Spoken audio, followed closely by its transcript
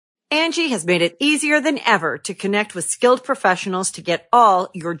Angie has made it easier than ever to connect with skilled professionals to get all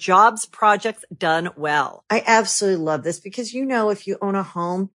your jobs projects done well. I absolutely love this because, if you own a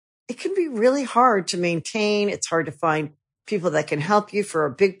home, it can be really hard to maintain. It's hard to find people that can help you for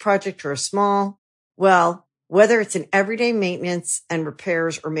a big project or a small. Well, whether it's in everyday maintenance and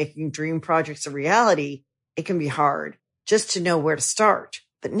repairs or making dream projects a reality, it can be hard just to know where to start.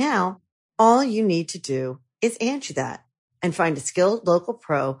 But now all you need to do is Angie that and find a skilled local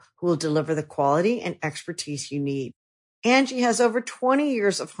pro who will deliver the quality and expertise you need. Angie has over 20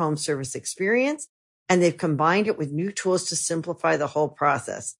 years of home service experience, and they've combined it with new tools to simplify the whole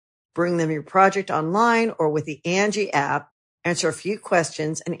process. Bring them your project online or with the Angie app, answer a few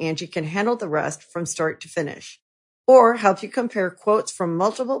questions, and Angie can handle the rest from start to finish. Or help you compare quotes from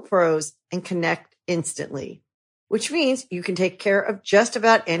multiple pros and connect instantly, which means you can take care of just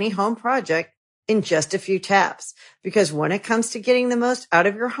about any home project in just a few taps. Because when it comes to getting the most out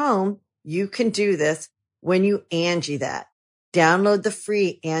of your home, you can do this when you Angie that. Download the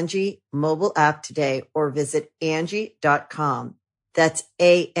free Angie mobile app today or visit Angie.com. That's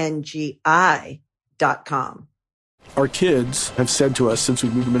ANGI.com. Our kids have said to us since we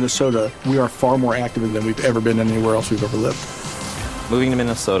moved to Minnesota, we are far more active than we've ever been anywhere else we've ever lived. Moving to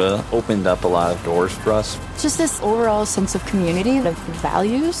Minnesota opened up a lot of doors for us. Just this overall sense of community, of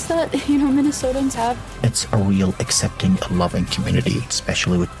values that, Minnesotans have. It's a real accepting, loving community,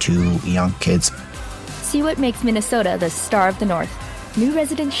 especially with 2 young kids. See what makes Minnesota the star of the North. New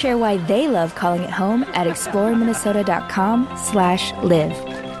residents share why they love calling it home at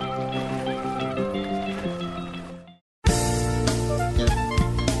exploreminnesota.com/live.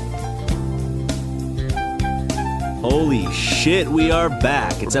 Holy shit, we are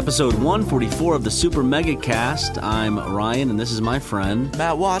back. It's episode 144 of the Super Mega Cast. I'm Ryan, and this is my friend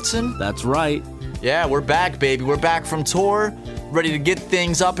Matt Watson. That's right. Yeah, we're back, baby. We're back from tour, ready to get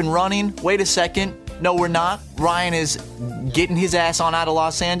things up and running. Wait a second. No, we're not. Ryan is getting his ass on out of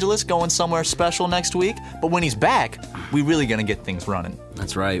Los Angeles, going somewhere special next week. But when he's back, we really gonna get things running.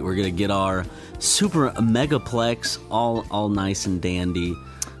 That's right. We're gonna get our Super Megaplex all nice and dandy.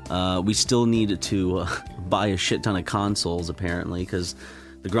 We still need to buy a shit ton of consoles, apparently, because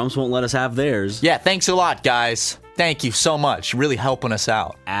the Grumps won't let us have theirs. Yeah, thanks a lot, guys. Thank you so much. You're really helping us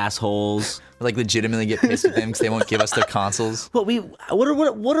out. Assholes. We legitimately get pissed at them because they won't give us their consoles. What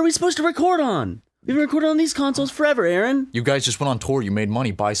are we supposed to record on? We've been recording on these consoles forever, Aaron. You guys just went on tour. You made money.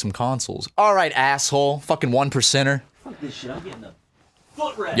 Buy some consoles. All right, asshole. Fucking 1%er. Fuck this shit. I'm getting a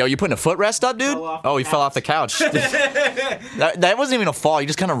footrest. Yo, you putting a footrest up, dude? Oh, he fell off the couch. that wasn't even a fall. He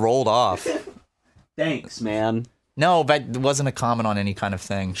just kind of rolled off. Thanks, man. No, that wasn't a comment on any kind of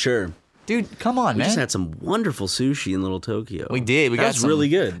thing. Sure. Dude, come on, man. We just had some wonderful sushi in Little Tokyo. We did. That's really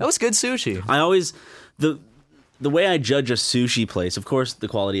good. That was good sushi. I always... The way I judge a sushi place, of course, the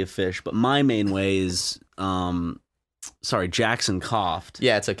quality of fish, but my main way is... Sorry, Jackson coughed.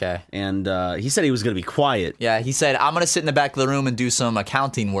 Yeah, it's okay. And he said he was going to be quiet. Yeah, he said, I'm going to sit in the back of the room and do some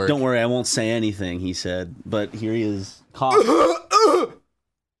accounting work. Don't worry, I won't say anything, he said. But here he is, coughing.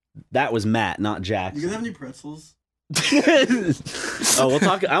 That was Matt, not Jackson. You guys have any pretzels? We'll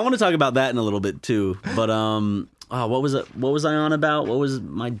talk. I want to talk about that in a little bit too. But what was it? What was I on about? What was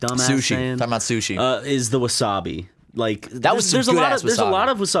my dumbass saying? Talking about sushi. Is the wasabi. Like that was there's a lot of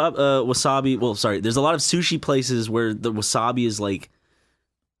wasabi. Well, sorry, there's a lot of sushi places where the wasabi is like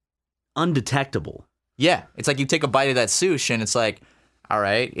undetectable. Yeah, it's like you take a bite of that sushi and it's like, all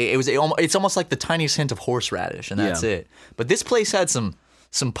right, it's almost like the tiniest hint of horseradish and that's it. But this place had some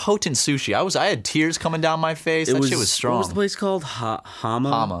potent sushi. I had tears coming down my face. Shit was strong. What was the place called?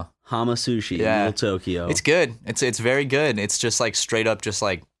 Hama Sushi in Little Tokyo. It's good. It's very good. It's just like straight up just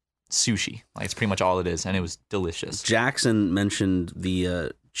like sushi. Like it's pretty much all it is, and it was delicious. Jackson mentioned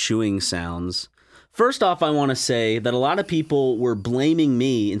the chewing sounds. First off, I want to say that a lot of people were blaming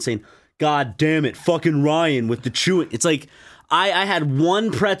me and saying, God damn it, fucking Ryan with the chewing. It's like, I had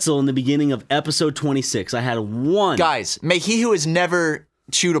one pretzel in the beginning of episode 26. I had one. Guys, may he who has never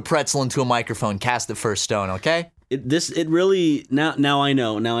chewed a pretzel into a microphone cast the first stone, okay? It really, now I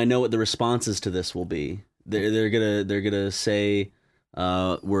know. Now I know what the responses to this will be. They're gonna say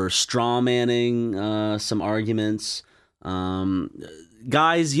we're strawmanning some arguments.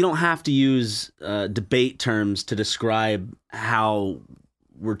 Guys, you don't have to use debate terms to describe how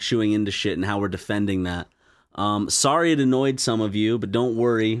we're chewing into shit and how we're defending that. Sorry it annoyed some of you, but don't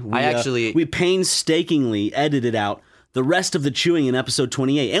worry. We painstakingly edited out the rest of the chewing in episode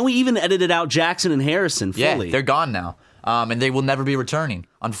 28, and we even edited out Jackson and Harrison fully. Yeah, they're gone now, and they will never be returning,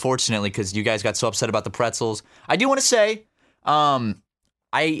 unfortunately, because you guys got so upset about the pretzels. I do want to say,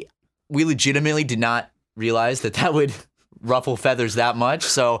 we legitimately did not realize that would ruffle feathers that much.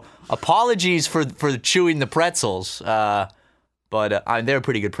 So apologies for chewing the pretzels. But they're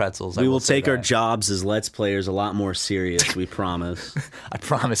pretty good pretzels. We will take our jobs as Let's Players a lot more serious, we promise. I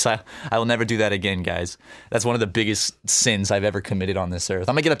promise I will never do that again, guys. That's one of the biggest sins I've ever committed on this earth.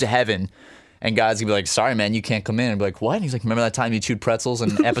 I'm going to get up to heaven, and God's going to be like, sorry, man, you can't come in. And I'll be like, what? And he's like, remember that time you chewed pretzels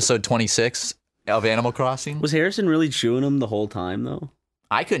in episode 26 of Animal Crossing? Was Harrison really chewing them the whole time, though?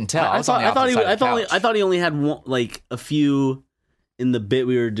 I couldn't tell. I thought he only had one, like a few in the bit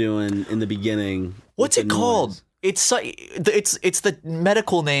we were doing in the beginning. What's it called? It's the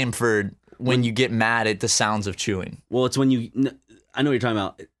medical name for when you get mad at the sounds of chewing. Well, it's when you. I know what you're talking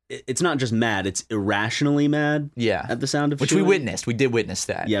about. It's not just mad; it's irrationally mad. Yeah, at the sound of which chewing. we witnessed. We did witness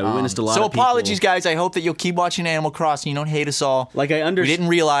that. Yeah, we witnessed a lot. So of people. Apologies, guys. I hope that you'll keep watching Animal Crossing. You don't hate us all. Like I understand. We didn't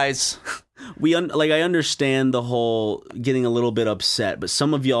realize. I understand the whole getting a little bit upset, but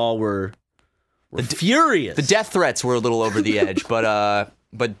some of y'all were furious. The death threats were a little over the edge, but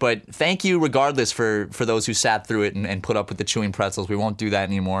thank you regardless for those who sat through it and put up with the chewing pretzels. We won't do that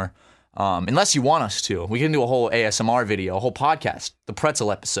anymore. Unless you want us to. We can do a whole ASMR video, a whole podcast, the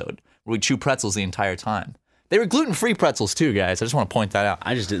pretzel episode, where we chew pretzels the entire time. They were gluten-free pretzels too, guys. I just want to point that out.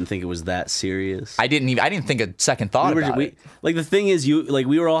 I just didn't think it was that serious. I didn't think a second thought about it. Like the thing is,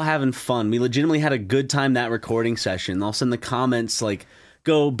 we were all having fun. We legitimately had a good time that recording session. All of a sudden the comments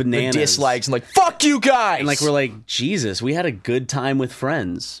go bananas. The dislikes and fuck you guys. And we're like, Jesus, we had a good time with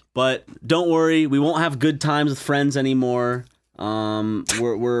friends. But don't worry, we won't have good times with friends anymore.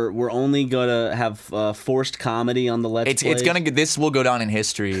 We're only gonna have forced comedy on the Let's Play. This will go down in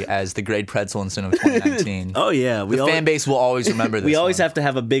history as the great pretzel incident of 2019. Oh yeah, the fan base will always remember this. We always have to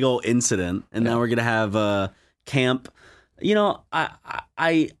have a big old incident, and now we're gonna have camp. You know,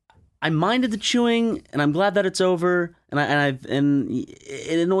 I minded the chewing, and I'm glad that it's over. And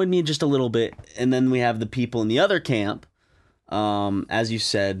it annoyed me just a little bit. And then we have the people in the other camp. As you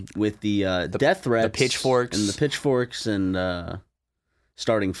said, with the death threats, the pitchforks, and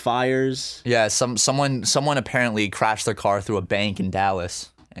starting fires. Yeah, someone apparently crashed their car through a bank in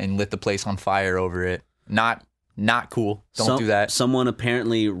Dallas and lit the place on fire over it. Not cool. Don't do that. Someone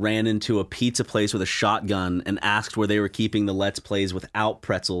apparently ran into a pizza place with a shotgun and asked where they were keeping the Let's Plays without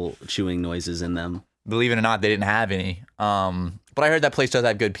pretzel chewing noises in them. Believe it or not, they didn't have any. But I heard that place does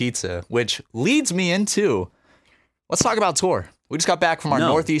have good pizza, which leads me into. Let's talk about tour. We just got back from our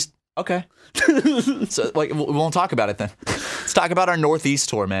Northeast. Okay. So we won't talk about it then. Let's talk about our Northeast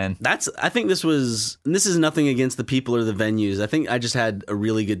tour, man. I think this is nothing against the people or the venues. I think I just had a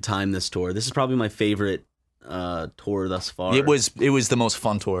really good time this tour. This is probably my favorite tour thus far. It was the most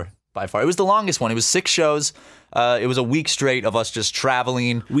fun tour by far. It was the longest one. It was 6 shows. It was a week straight of us just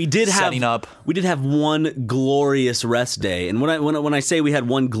traveling, setting up. We did have one glorious rest day. And when I say we had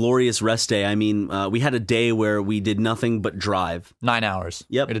one glorious rest day, I mean we had a day where we did nothing but drive. 9 hours.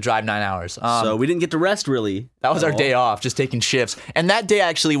 Yep. We had to drive 9 hours. So we didn't get to rest, really. That was our day off, just taking shifts. And that day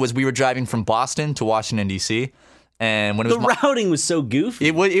actually we were driving from Boston to Washington, D.C., and when the routing was so goofy.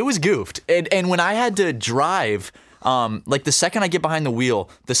 It was goofed. And when I had to drive, the second I get behind the wheel,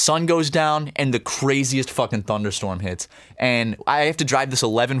 the sun goes down and the craziest fucking thunderstorm hits. And I have to drive this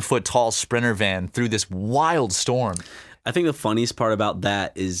 11-foot tall Sprinter van through this wild storm. I think the funniest part about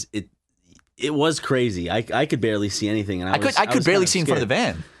that is it was crazy. I could barely see anything. And I could barely see in front of the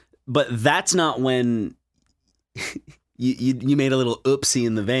van. But that's not when you made a little oopsie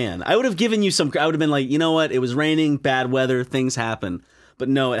in the van. I would have given you some. I would have been like, you know what? It was raining, bad weather, things happen. But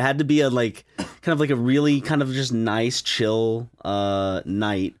no, it had to be a really kind of just nice, chill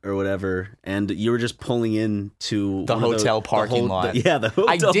night or whatever. And you were just pulling into the hotel parking lot. The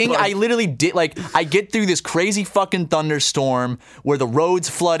hotel. I literally did. I get through this crazy fucking thunderstorm where the road's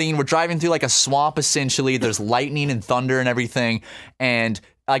flooding. We're driving through a swamp essentially. There's lightning and thunder and everything. And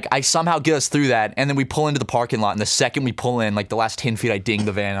I somehow get us through that, and then we pull into the parking lot, and the second we pull in, the last 10 feet, I ding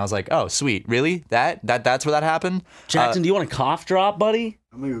the van. I was like, oh, sweet. Really? That's where that happened? Jackson, do you want a cough drop, buddy?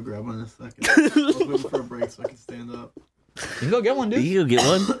 I'm gonna go grab one in a second. I was waiting for a break so I can stand up. You can go get one, dude. You can go get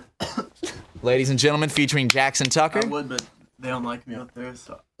one. Ladies and gentlemen, featuring Jackson Tucker. I would, but they don't like me out there,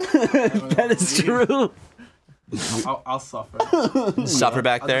 so... That is true. I'll suffer. Suffer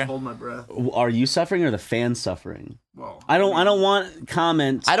back there? I'll just hold my breath. Are you suffering or the fans suffering? Well, I don't want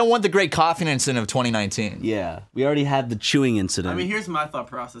comments. I don't want the great coughing incident of 2019. Yeah, we already had the chewing incident. I mean, here's my thought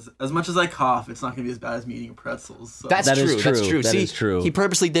process. As much as I cough, it's not going to be as bad as me eating pretzels. So. That's true. That's true. That is true. He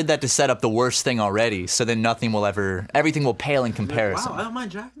purposely did that to set up the worst thing already, so then everything will pale in comparison. Wow, I don't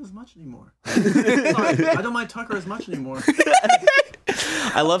mind Jackson as much anymore. I don't mind Tucker as much anymore.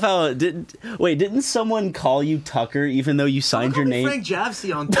 I love how didn't someone call you Tucker even though you signed your name? Frank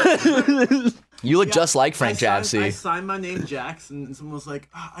Javsey on Twitter. You look just like Frank Jabsey. I signed my name Jackson, and someone was like,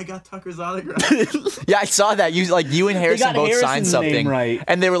 I got Tucker's autograph. Yeah, I saw that. You and Harrison both signed something. Right.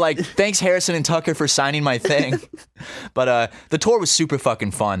 And they were like, thanks Harrison and Tucker for signing my thing. But the tour was super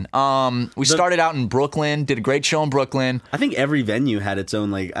fucking fun. We started out in Brooklyn, did a great show in Brooklyn. I think every venue had its own,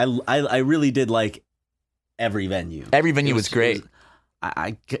 like, I really did like every venue. Every venue was great.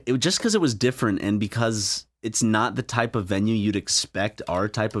 It was just because it was different, and because it's not the type of venue you'd expect our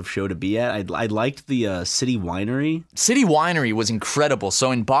type of show to be at. I liked the City Winery. City Winery was incredible.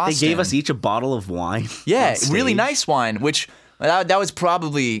 So in Boston, they gave us each a bottle of wine. Yeah, really nice wine, which that was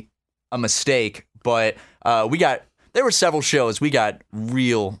probably a mistake. But there were several shows. We got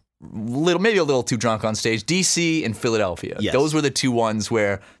maybe a little too drunk on stage. DC and Philadelphia. Yes. Those were the two ones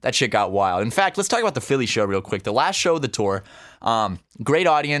where that shit got wild. In fact, let's talk about the Philly show real quick. The last show of the tour. Great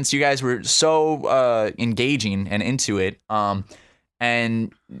audience. You guys were so engaging and into it.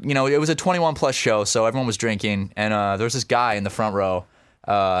 And, you know, it was a 21 plus show, so everyone was drinking. And there was this guy in the front row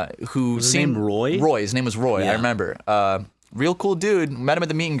who was seemed... his name Roy? Roy. His name was Roy, Yeah. I remember. Real cool dude. Met him at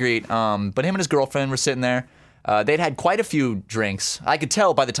the meet and greet. But him and his girlfriend were sitting there. They'd had quite a few drinks. I could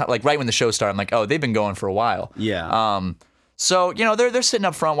tell by the time, like right when the show started, I'm like, oh, they've been going for a while. Yeah. So, you know, they're sitting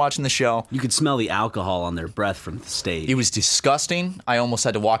up front watching the show. You could smell the alcohol on their breath from the stage. It was disgusting. I almost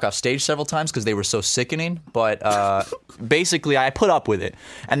had to walk off stage several times because they were so sickening. But basically, I put up with it.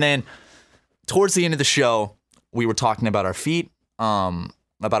 And then towards the end of the show, we were talking about our feet, about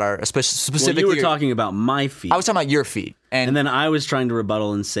our specifically. Well, you were talking about my feet. I was talking about your feet. And then I was trying to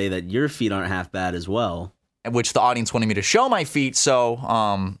rebuttal and say that your feet aren't half bad as well. Which the audience wanted me to show my feet.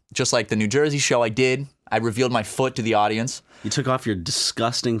 So just like the New Jersey show I did, I revealed my foot to the audience. You took off your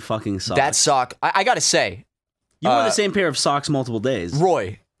disgusting fucking socks. That sock, I gotta say. You wore the same pair of socks multiple days.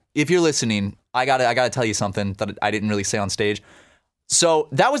 Roy, if you're listening, I gotta tell you something that I didn't really say on stage. So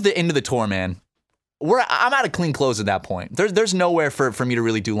that was the end of the tour, man. I'm out of clean clothes at that point. There's nowhere for me to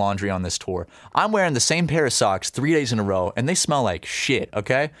really do laundry on this tour. I'm wearing the same pair of socks 3 days in a row, and they smell like shit,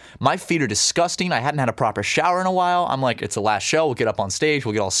 okay? My feet are disgusting. I hadn't had a proper shower in a while. I'm like, it's the last show. We'll get up on stage.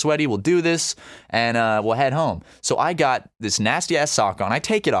 We'll get all sweaty. We'll do this, and we'll head home. So I got this nasty-ass sock on. I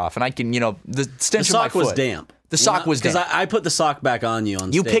take it off, and I can, you know, the stench of my foot. The sock was damp. The sock was damp. Because I put the sock back on you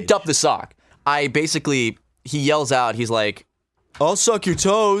on stage. You picked up the sock. He yells out, he's like, I'll suck your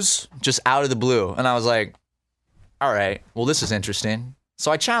toes, just out of the blue. And I was like, all right, well, this is interesting. So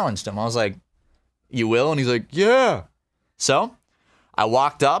I challenged him. I was like, you will? And he's like, yeah. So I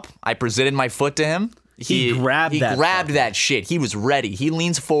walked up. I presented my foot to him. He grabbed that shit. He was ready. He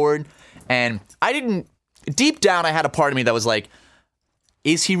leans forward. And deep down, I had a part of me that was like,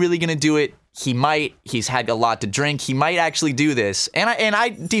 is he really going to do it? He might. He's had a lot to drink. He might actually do this. And I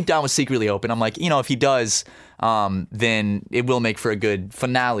deep down was secretly open. I'm like, you know, if he does, then it will make for a good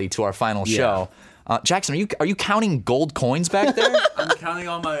finale to our final show. Jackson, are you counting gold coins back there? I'm counting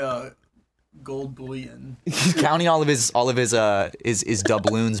all my gold bullion. He's counting all of his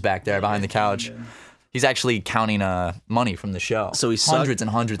doubloons back there behind the couch. He's actually counting money from the show. So he's hundreds and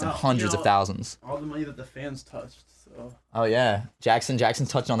hundreds and hundreds of thousands. All the money that the fans touched. So. Oh yeah, Jackson's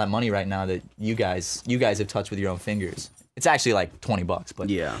touching on that money right now that you guys have touched with your own fingers. It's actually like $20, but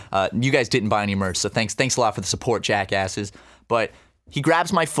yeah. You guys didn't buy any merch, so thanks a lot for the support, jackasses. But he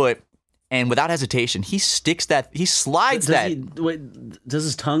grabs my foot. And without hesitation, he slides does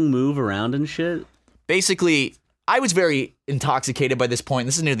his tongue move around and shit? Basically, I was very intoxicated by this point.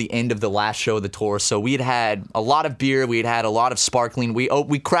 This is near the end of the last show of the tour, so we had a lot of beer. We had a lot of sparkling.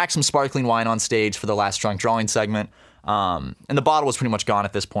 We cracked some sparkling wine on stage for the last drunk drawing segment, and the bottle was pretty much gone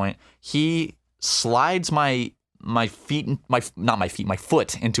at this point. He slides my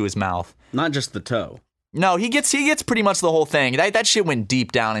foot into his mouth. Not just the toe. No, he gets pretty much the whole thing. That shit went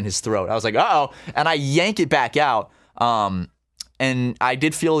deep down in his throat. I was like, uh-oh. And I yank it back out. And I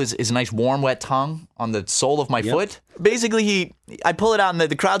did feel his nice warm, wet tongue on the sole of my foot. Basically, I pull it out and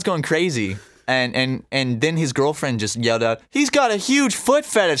the crowd's going crazy. And then his girlfriend just yelled out, he's got a huge foot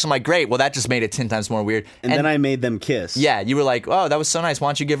fetish. I'm like, great. Well, that just made it 10 times more weird. And then I made them kiss. Yeah, you were like, oh, that was so nice. Why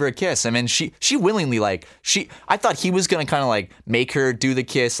don't you give her a kiss? I mean, she willingly, I thought he was going to kind of like make her do the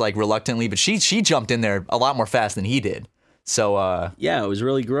kiss, like reluctantly, but she jumped in there a lot more fast than he did. So, yeah, it was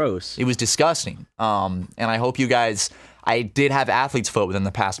really gross. It was disgusting. And I hope you guys, I did have athlete's foot within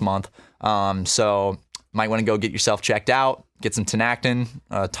the past month. So might want to go get yourself checked out. Get some Tinactin,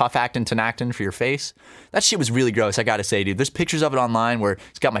 tough actin Tinactin for your face. That shit was really gross, I gotta say, dude. There's pictures of it online where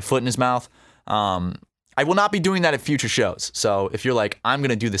he's got my foot in his mouth. I will not be doing that at future shows. So if you're like, I'm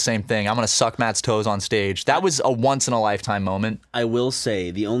gonna do the same thing, I'm gonna suck Matt's toes on stage. That was a once in a lifetime moment. I will say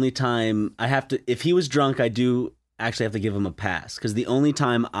the only time if he was drunk, I do actually have to give him a pass because the only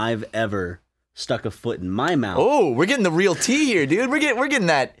time I've ever stuck a foot in my mouth. Oh, we're getting the real tea here, dude. We're getting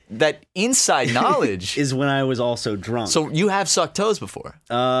that inside knowledge. Is when I was also drunk. So you have sucked toes before?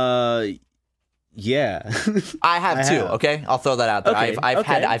 Yeah. I have too. Okay, I'll throw that out there. Okay,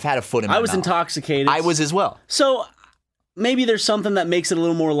 I've had a foot in my mouth. I was intoxicated. I was as well. So maybe there's something that makes it a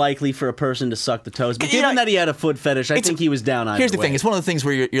little more likely for a person to suck the toes. But given that he had a foot fetish, I think he was down either Here's the way. thing. It's one of the things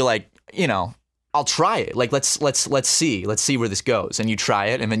where you're like, I'll try it. Like let's see where this goes. And you try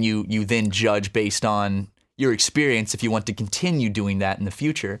it, and then you then judge based on your experience if you want to continue doing that in the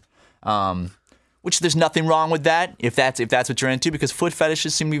future. Which there's nothing wrong with that if that's what you're into, because foot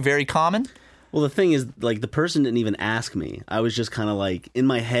fetishes seem to be very common. Well, the thing is, like, the person didn't even ask me. I was just kind of like in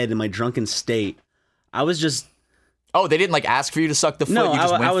my head, in my drunken state. I was just. Oh, they didn't like ask for you to suck the foot. No, you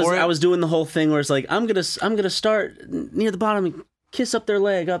just went for it? I was doing the whole thing where it's like I'm gonna start near the bottom and kiss up their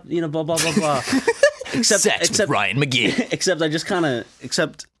leg up, blah blah blah blah. Except with Ryan McGee.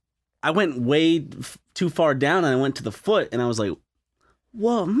 Except I went way too far down and I went to the foot and I was like,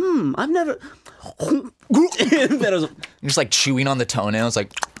 whoa, I've never. You're just like chewing on the toenails,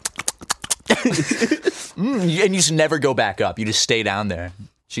 like. And you just never go back up. You just stay down there.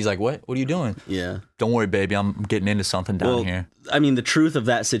 She's like, what? What are you doing? Yeah. Don't worry, baby. I'm getting into something down here. I mean, the truth of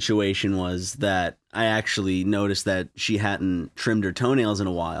that situation was that I actually noticed that she hadn't trimmed her toenails in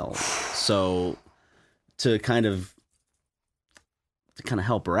a while. So to kind of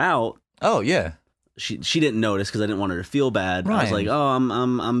help her out. Oh, yeah. She didn't notice because I didn't want her to feel bad. Ryan. I was like, oh,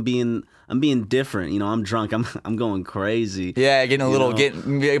 I'm being different. I'm drunk. I'm going crazy. Yeah,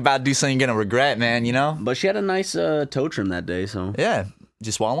 getting about to do something you're gonna regret, man. But she had a nice toe trim that day. So yeah, did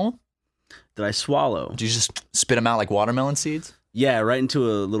you swallow them? Did I swallow? Did you just spit them out like watermelon seeds? Yeah, right into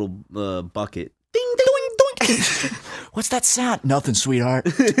a little bucket. Ding ding doink. What's that sound? Nothing, sweetheart.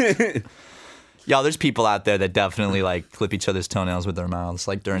 Y'all, there's people out there that definitely like clip each other's toenails with their mouths,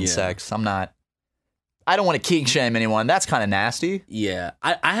 like during sex. I don't want to kink shame anyone. That's kind of nasty. Yeah.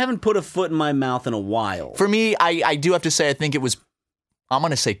 I haven't put a foot in my mouth in a while. For me, I do have to say, I think it was, I'm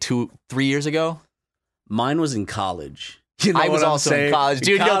going to say 2-3 years ago. Mine was in college. I was also in college.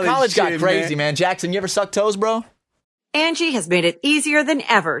 Dude, college got crazy, man. Jackson, you ever suck toes, bro? Angie has made it easier than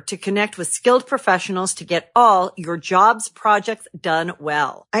ever to connect with skilled professionals to get all your jobs projects done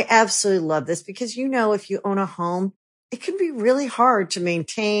well. I absolutely love this because, if you own a home, it can be really hard to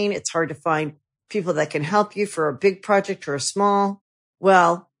maintain. It's hard to find people that can help you for a big project or a small.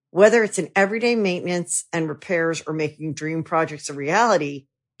 Well, whether it's in everyday maintenance and repairs or making dream projects a reality,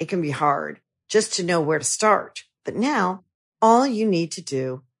 it can be hard just to know where to start. But now all you need to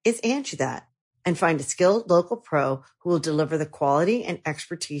do is Angie that and find a skilled local pro who will deliver the quality and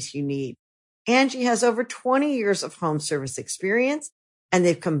expertise you need. Angie has over 20 years of home service experience, and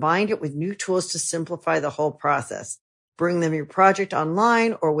they've combined it with new tools to simplify the whole process. Bring them your project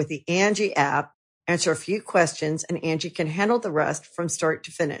online or with the Angie app. Answer a few questions, and Angie can handle the rest from start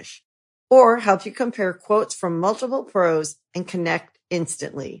to finish. Or help you compare quotes from multiple pros and connect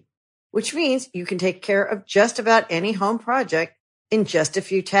instantly. Which means you can take care of just about any home project in just a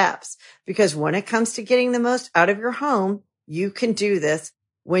few taps. Because when it comes to getting the most out of your home, you can do this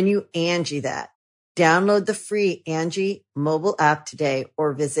when you Angie that. Download the free Angie mobile app today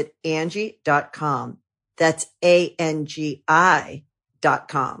or visit Angie.com. That's ANGI.com.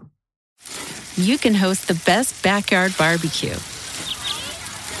 You can host the best backyard barbecue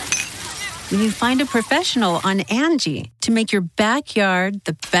when you find a professional on Angie to make your backyard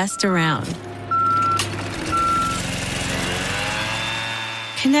the best around.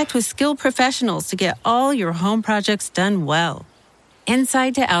 Connect with skilled professionals to get all your home projects done well.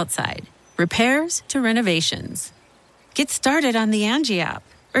 Inside to outside, repairs to renovations. Get started on the Angie app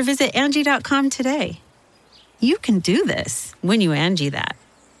or visit Angie.com today. You can do this when you Angie that.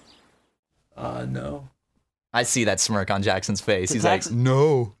 No. I see that smirk on Jackson's face. He's Taxon. like,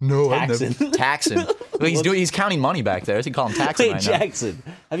 no, Taxon. Taxon. Well, he's counting money back there. So you call him Taxon Wait, right now. Jackson,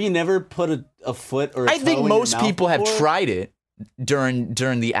 have you never put a foot or a I toe think in most your mouth people have before? tried it during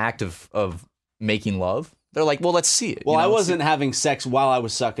the act of making love. They're like, well, let's see it. Well, You know, I let's wasn't see having sex while I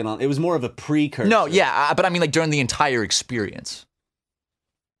was sucking on. It was more of a precursor. it. No, yeah, but I mean like during the entire experience.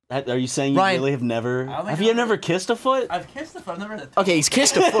 Are you saying you Ryan, really have never? Have you never kissed a foot? I've kissed a foot. I've never had a Okay, he's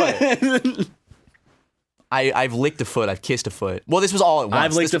kissed a foot. I've licked a foot. I've kissed a foot. Well, this was all at once.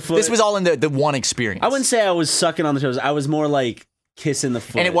 I've licked a foot. This was all in the one experience. I wouldn't say I was sucking on the toes. I was more like kissing the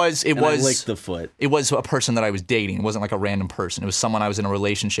foot. And it was I licked the foot. It was a person that I was dating. It wasn't like a random person. It was someone I was in a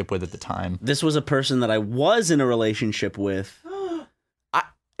relationship with at the time. This was a person that I was in a relationship with.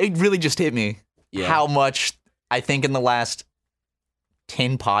 It really just hit me how much I think in the last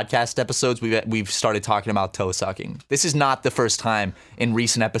 10 podcast episodes, we've started talking about toe sucking. This is not the first time in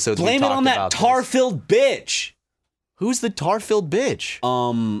recent episodes we've talked about Blame it on that tar-filled bitch. Who's the tar-filled bitch?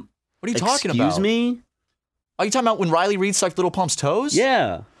 What are you talking about? Excuse me? Are you talking about when Riley Reid sucked Little Pump's toes?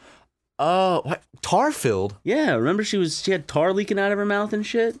 Yeah. What? Tar-filled? Yeah, remember she had tar leaking out of her mouth and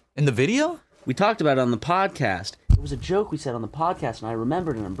shit? In the video? We talked about it on the podcast. It was a joke we said on the podcast, and I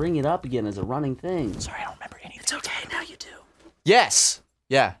remembered, and I'm bringing it up again as a running thing. Sorry, I don't remember anything. It's okay, now you do. Yes.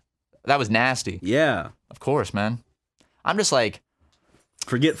 Yeah. That was nasty. Yeah. Of course, man. I'm just like...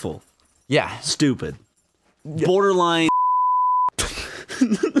 Forgetful. Yeah. Stupid. Borderline...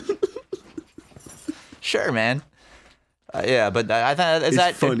 Sure, man. Yeah, but I thought...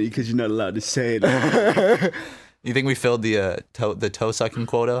 It's funny, because you're not allowed to say it. You think we filled the toe-sucking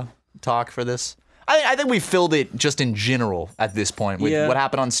quota talk for this? I think we filled it just in general at this point. With what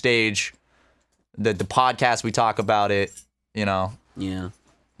happened on stage, the podcast, we talk about it, you know. Yeah.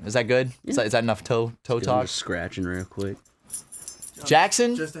 Is that good? Yeah. Is that enough toe talk? Just scratching real quick.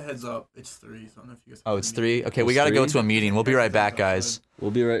 Jackson? Just a heads up, it's 3. So I don't know if you guys it's 3? Okay, we got to go to a meeting. We'll be right back, guys.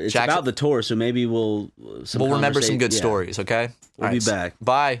 We'll be right. It's Jackson, about the tour, so maybe we'll remember some good stories, okay? We'll be back.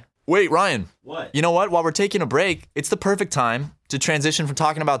 Bye. Wait, Ryan. What? You know what? While we're taking a break, it's the perfect time to transition from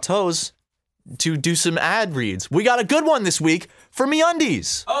talking about toes to do some ad reads. We got a good one this week for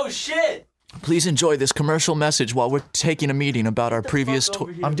MeUndies. Oh, shit! Please enjoy this commercial message while we're taking a meeting about our previous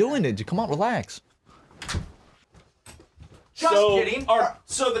tour. I'm doing it. Come on, relax. Just kidding.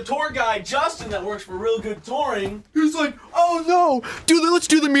 So the tour guy, Justin, that works for Real Good Touring, he's like, oh no, dude, let's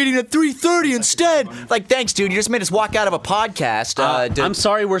do the meeting at 3:30 instead. Like, thanks, dude. You just made us walk out of a podcast. I'm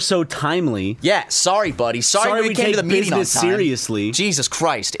sorry we're so timely. Yeah, sorry, buddy. Sorry we came to the meeting on time. Seriously. Jesus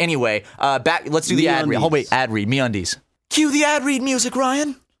Christ. Anyway, back. Let's do the ad read. Oh wait, ad read. MeUndies. Cue the ad read music,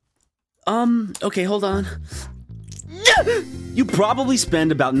 Ryan. Okay, hold on. You probably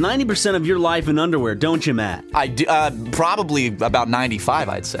spend about 90% of your life in underwear, don't you, Matt? I do, probably about 95,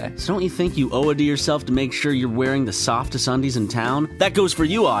 I'd say. So don't you think you owe it to yourself to make sure you're wearing the softest undies in town? That goes for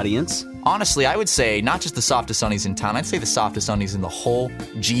you, audience. Honestly, I would say not just the softest undies in town, I'd say the softest undies in the whole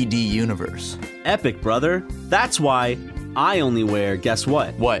GD universe. Epic, brother. That's why I only wear, guess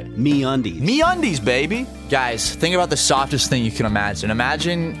what? What? MeUndies. MeUndies, baby! Guys, think about the softest thing you can imagine.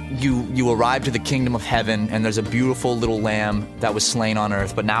 Imagine you arrive to the kingdom of heaven and there's a beautiful little lamb that was slain on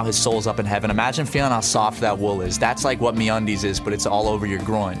earth, but now his soul's up in heaven. Imagine feeling how soft that wool is. That's like what MeUndies is, but it's all over your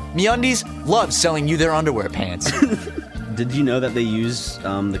groin. MeUndies loves selling you their underwear pants. Did you know that they use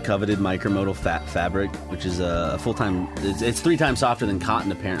the coveted micromodal fabric, which is a full-time... It's 3 times softer than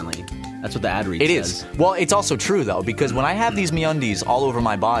cotton, apparently. That's what the ad read says. It is. Well, it's also true, though, because when I have these MeUndies all over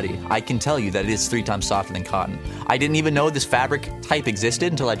my body, I can tell you that it is 3 times softer than cotton. I didn't even know this fabric type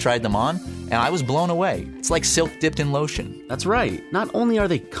existed until I tried them on, and I was blown away. It's like silk dipped in lotion. That's right. Not only are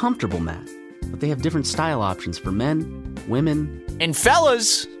they comfortable, Matt, but they have different style options for men, women... And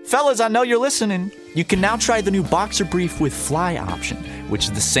fellas, I know you're listening. You can now try the new Boxer Brief with Fly option, which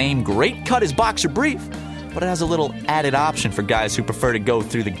is the same great cut as Boxer Brief, but it has a little added option for guys who prefer to go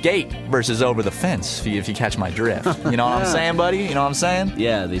through the gate versus over the fence, if you catch my drift. You know what I'm saying, buddy? You know what I'm saying?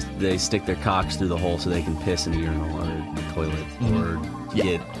 Yeah, they stick their cocks through the hole so they can piss in a urinal or the toilet or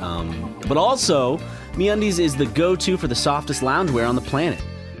get... But also, MeUndies is the go-to for the softest loungewear on the planet.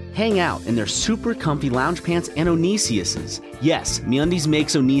 Hang out in their super comfy lounge pants and Onesiuses. Yes, MeUndies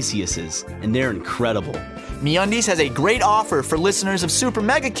makes Onesiuses, and they're incredible. MeUndies has a great offer for listeners of Super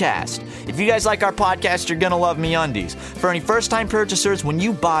Megacast. If you guys like our podcast, you're gonna love MeUndies. For any first-time purchasers, when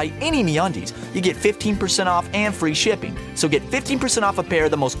you buy any MeUndies, you get 15% off and free shipping. So get 15% off a pair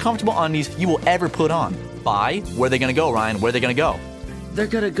of the most comfortable undies you will ever put on. Buy. Where are they gonna go, Ryan? Where are they gonna go? They're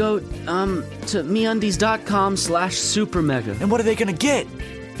gonna go, to MeUndies.com/supermega. And what are they gonna get?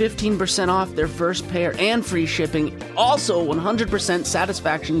 15% off their first pair and free shipping. Also, 100%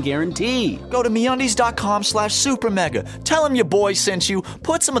 satisfaction guarantee. Go to MeUndies.com/supermega. Tell them your boy sent you.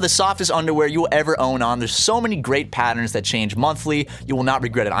 Put some of the softest underwear you'll ever own on. There's so many great patterns that change monthly. You will not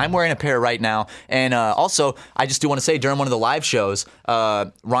regret it. I'm wearing a pair right now. And also, I just do want to say, during one of the live shows,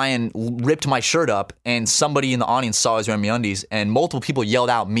 Ryan ripped my shirt up, and somebody in the audience saw I was wearing MeUndies, and multiple people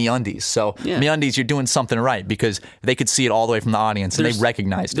yelled out MeUndies. So, MeUndies, you're doing something right, because they could see it all the way from the audience, and they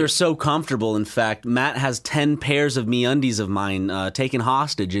recognized it. They're so comfortable. In fact, Matt has 10 pairs of MeUndies of mine taken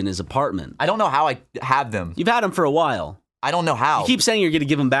hostage in his apartment. I don't know how I have them. You've had them for a while. I don't know how. You keep saying you're going to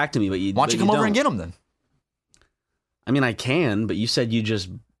give them back to me, but you Why don't you come over and get them then? I mean, I can, but you said you just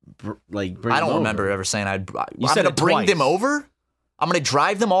bring them over. I don't remember ever saying I'm going to bring them over? I'm going to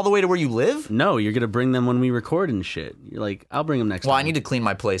drive them all the way to where you live? No, you're going to bring them when we record and shit. You're like, I'll bring them next time. Well, I need to clean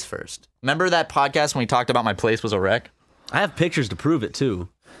my place first. Remember that podcast when we talked about my place was a wreck? I have pictures to prove it too.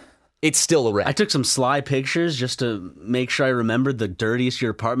 It's still a wreck. I took some sly pictures just to make sure I remembered the dirtiest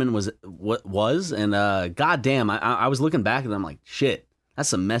your apartment was, and goddamn, I was looking back and I'm like, shit, that's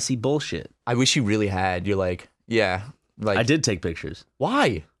some messy bullshit. I wish you really had. You're like, yeah, like I did take pictures.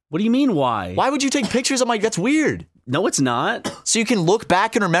 Why? What do you mean why? Why would you take pictures? I'm like, that's weird. No, it's not. So you can look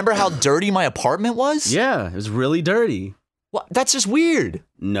back and remember how dirty my apartment was? Yeah, it was really dirty. Well, that's just weird.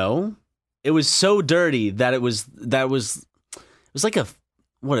 No, it was so dirty that it was like a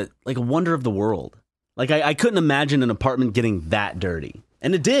wonder of the world. Like I couldn't imagine an apartment getting that dirty,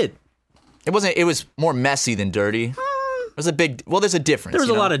 and it did. It wasn't. It was more messy than dirty. There's a big. Well, there's a difference. There was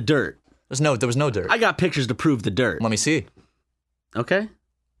a lot of dirt. There was no dirt. I got pictures to prove the dirt. Let me see. Okay.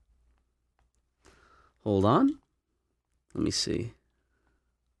 Hold on. Let me see.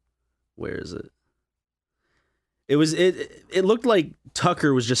 Where is it? It looked like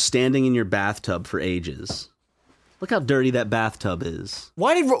Tucker was just standing in your bathtub for ages. Look how dirty that bathtub is.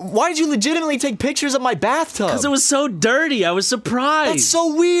 Why did you legitimately take pictures of my bathtub? Because it was so dirty. I was surprised. That's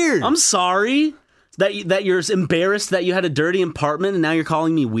so weird. I'm sorry that you're embarrassed that you had a dirty apartment and now you're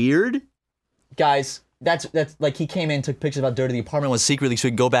calling me weird. Guys, that's like he came in, took pictures of how dirty the apartment was secretly so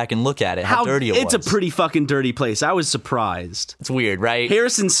he could go back and look at it. How dirty it was. It's a pretty fucking dirty place. I was surprised. It's weird, right?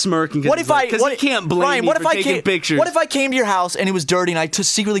 Harrison's smirking because he can't blame Ryan, me for taking pictures. What if I came to your house and it was dirty and I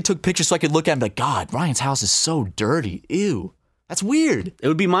secretly took pictures so I could look at it and be like, God, Ryan's house is so dirty. Ew. That's weird. It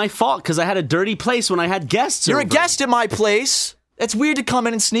would be my fault because I had a dirty place when I had guests You're over. a guest at my place. It's weird to come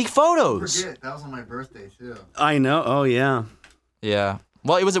in and sneak photos. Forget, that was on my birthday too. I know. Oh, yeah. Yeah.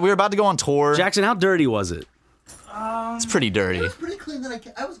 Well, we were about to go on tour. Jackson, how dirty was it? It's pretty dirty. It was pretty clean. Then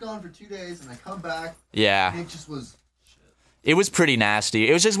I was gone for 2 days, and I come back. Yeah. And it just was. It was pretty nasty.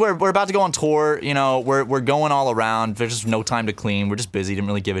 It was just we're about to go on tour. You know, we're going all around. There's just no time to clean. We're just busy. Didn't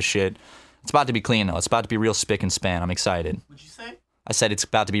really give a shit. It's about to be clean though. It's about to be real spick and span. I'm excited. What'd you say? I said it's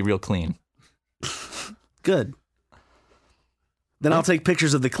about to be real clean. Good. Then I'll take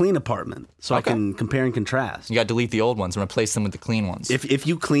pictures of the clean apartment so I can compare and contrast. You got to delete the old ones and replace them with the clean ones. If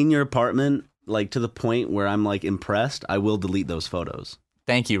you clean your apartment like to the point where I'm like impressed, I will delete those photos.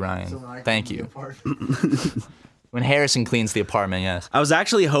 Thank you, Ryan. Thank you. When Harrison cleans the apartment, yes. I was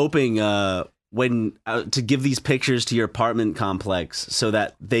actually hoping to give these pictures to your apartment complex so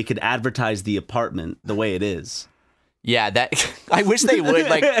that they could advertise the apartment the way it is. Yeah, I wish they would.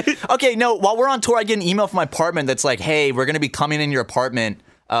 Like, okay, no, while we're on tour, I get an email from my apartment that's like, hey, we're going to be coming in your apartment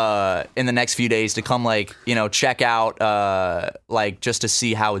in the next few days to come, like, you know, check out, like, just to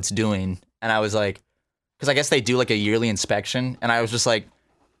see how it's doing. And I was like, because I guess they do, like, a yearly inspection. And I was just like,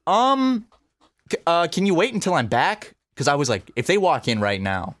 can you wait until I'm back? Because I was like, if they walk in right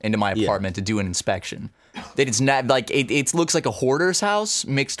now into my apartment to do an inspection, that it's not like it looks like a hoarder's house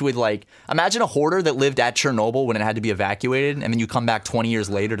mixed with like, imagine a hoarder that lived at Chernobyl when it had to be evacuated, and then you come back 20 years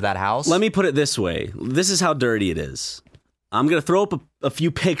later to that house. Let me put it this way. This is how dirty it is. I'm going to throw up a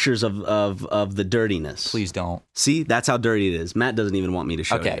few pictures of the dirtiness. Please don't. See, that's how dirty it is. Matt doesn't even want me to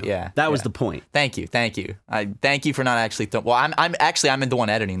show you. Okay, yeah. That was the point. Thank you. Thank you for not actually. I'm the one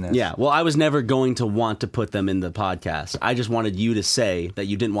editing this. Yeah. Well, I was never going to want to put them in the podcast. I just wanted you to say that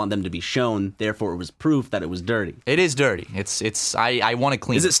you didn't want them to be shown. Therefore, it was proof that it was dirty. It is dirty. I want to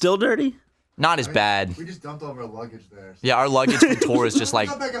clean. Is it still dirty? Not as bad. We just dumped all of our luggage there. So. Yeah, our luggage for tour is just like.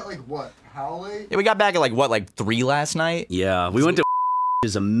 We got back at like what? How late? Yeah, we got back at like 3 last night. Yeah, we went to.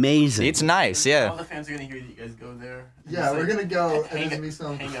 Is amazing. It's nice, yeah. All the fans are gonna hear you guys go there. Yeah, we're gonna go, and there's gonna be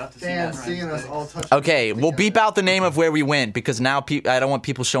some fans seeing us all touch. Okay, we'll beep out the name of where we went because now I don't want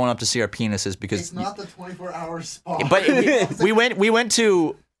people showing up to see our penises because it's not the 24-hour spa. But we went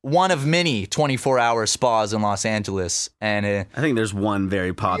to one of many 24-hour spas in Los Angeles, and I think there's one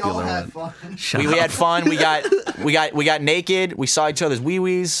very popular we all had one. Fun. We had fun. We got naked. We saw each other's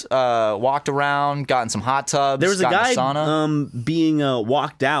wee-wees. Walked around, got in some hot tubs. There was a guy sauna. Being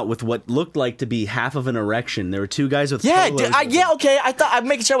walked out with what looked like to be half of an erection. There were 2 guys with okay. I thought I'm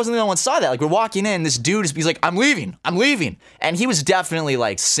making sure I wasn't the only one who saw that. Like we're walking in, this dude he's like, I'm leaving, and he was definitely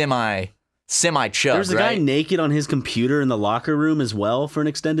like semi-chub. There's a guy naked on his computer in the locker room as well for an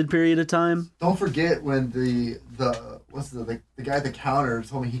extended period of time. Don't forget when the guy at the counter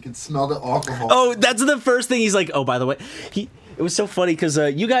told me he could smell the alcohol. Oh, that's the first thing. He's like, oh, by the way, it was so funny because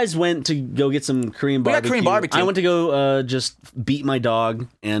you guys went to go get some Korean barbecue. We got Korean barbecue. I went to go just beat my dog,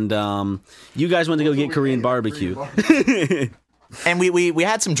 and you guys went to go get Korean barbecue. And we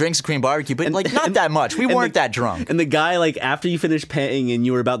had some drinks at Korean barbecue, but like not that much. We weren't that drunk. And the guy, like after you finished paying and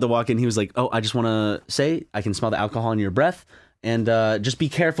you were about to walk in, he was like, "Oh, I just want to say I can smell the alcohol in your breath, and just be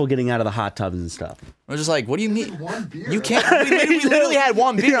careful getting out of the hot tubs and stuff." I was just like, "What do you mean? One beer. You can't." We literally had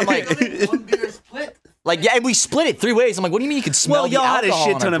one beer. I'm like, one beer split Like, yeah, and we split it 3 ways. I'm like, what do you mean you could smell the alcohol? Well, y'all had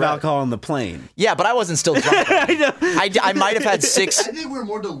a shit ton of breath? alcohol on the plane. Yeah, but I wasn't still drunk. I might have had 6. I think we're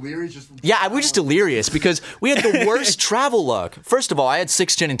more delirious just from Yeah, we were just delirious because we had the worst travel luck. First of all, I had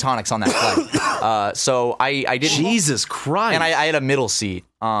 6 gin and tonics on that flight. So I didn't. Jesus Christ. And I had a middle seat.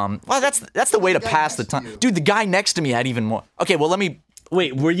 Well, that's the way to pass the time. Dude, the guy next to me had even more. Okay, well, let me.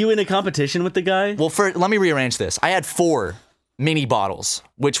 Wait, were you in a competition with the guy? Well, let me rearrange this. I had 4 mini bottles,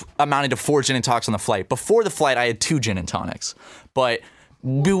 which amounted to 4 gin and tonics on the flight. Before the flight, I had 2 gin and tonics. But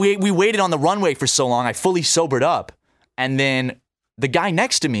we waited on the runway for so long, I fully sobered up. And then the guy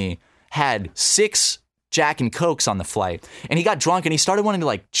next to me had 6 Jack and Cokes on the flight. And he got drunk and he started wanting to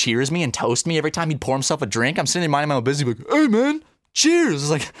like cheers me and toast me every time he'd pour himself a drink. I'm sitting there minding my own business, like, hey man, cheers. I was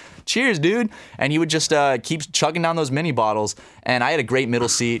like, cheers, dude. And he would just keep chugging down those mini bottles. And I had a great middle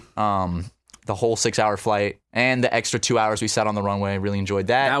seat. The whole 6-hour flight and the extra 2 hours we sat on the runway. Really enjoyed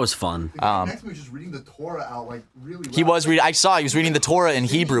that. That was fun. The guy next to me was just reading the Torah out like really loud. He was reading. I saw he was reading the Torah in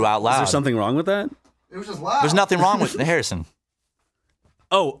Hebrew out loud. Is there something wrong with that? It was just loud. There's nothing wrong with Harrison.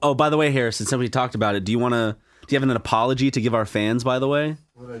 Oh, by the way, Harrison, since we talked about it, do you have an apology to give our fans, by the way?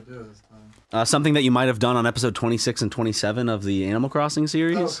 What did I do this time? Something that you might have done on episode 26 and 27 of the Animal Crossing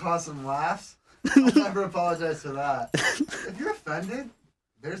series? That'll cause some laughs. I'll never apologize for that. If you're offended,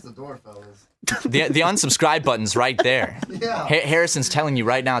 there's the door, fellas. The unsubscribe button's right there. Yeah. Harrison's telling you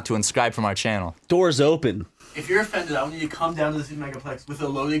right now to unscribe from our channel. Door's open. If you're offended, I want you to come down to the Super Megaplex with a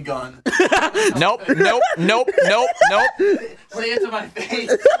loaded gun. Nope. Say it to my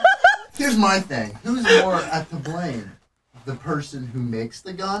face. Here's my thing. Who's more at to blame? The person who makes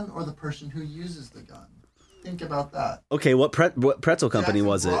the gun or the person who uses the gun? Think about that. Okay, what pretzel company Jackson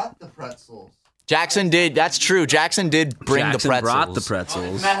was it? brought the pretzels. Jackson did. That's true. Jackson did bring the pretzels. Brought the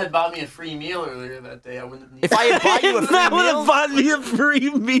pretzels. If Matt had bought me a free meal earlier that day, I wouldn't have needed If I had bought you a free Matt would meal, have bought me a free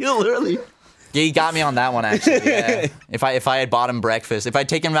meal earlier. yeah, he got me on that one actually. Yeah. If I had bought him breakfast, if I'd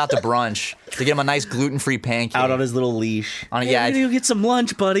taken him out to brunch to get him a nice gluten-free pancake Out on his little leash. Yeah, you get some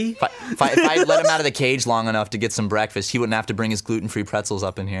lunch, buddy. If I let him out of the cage long enough to get some breakfast, he wouldn't have to bring his gluten-free pretzels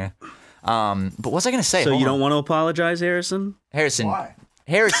up in here. But what was I gonna say? So Hold you on. don't want to apologize, Harrison? Harrison. Why?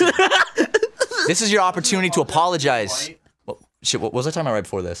 Harrison. This is your opportunity to apologize. Well, shit, what was I talking about right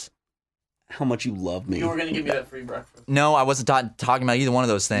before this? How much you love me. You were going to give me that free breakfast. No, I wasn't talking about either one of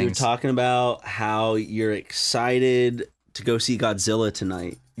those things. You're talking about how you're excited to go see Godzilla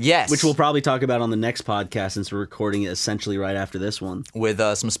tonight. Yes. Which we'll probably talk about on the next podcast since we're recording it essentially right after this one. With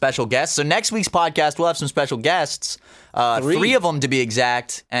some special guests. So next week's podcast, we'll have some special guests. 3 of them to be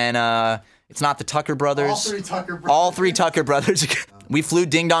exact. And it's not the Tucker brothers. All 3 Tucker brothers. All 3 Tucker brothers. We flew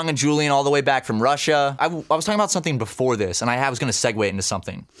Ding Dong and Julian all the way back from Russia. I was talking about something before this, and I was going to segue into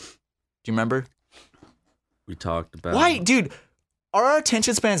something. Do you remember? We talked about... Why? Dude, are our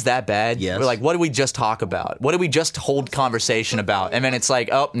attention spans that bad? Yes. We're like, what did we just talk about? What did we just hold conversation about? And then it's like,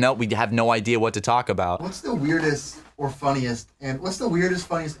 oh, no, we have no idea what to talk about. What's the weirdest or funniest, and what's the weirdest,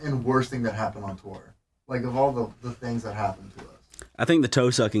 funniest, and worst thing that happened on tour? Like, of all the things that happened to us. I think the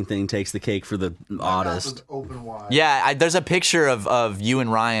toe-sucking thing takes the cake for the oddest. Open wide. Yeah, there's a picture of you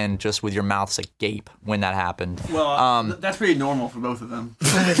and Ryan just with your mouths agape when that happened. Well, that's pretty normal for both of them.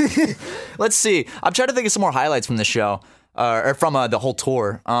 Let's see. I'm trying to think of some more highlights from the show. Or from the whole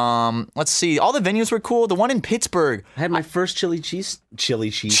tour. Let's see. All the venues were cool. The one in Pittsburgh. I had my first chili cheese. Yo,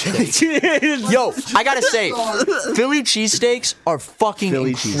 I gotta say, Philly cheesesteaks are fucking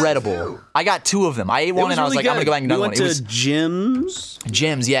incredible. I got 2 of them. I ate one and I was like, I'm gonna go back and get another one. We went to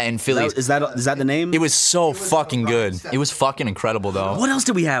Jim's, yeah, in Philly. Is that the name? It was so fucking good. It was fucking incredible though. What else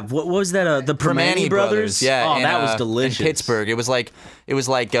did we have? What was that? The Primanti Brothers? Yeah. Oh, that was delicious. In Pittsburgh. It was like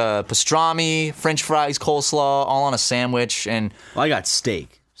pastrami, French fries, coleslaw, all on a sandwich. And I got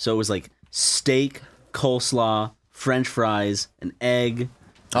steak. So it was like steak, coleslaw, French fries, an egg.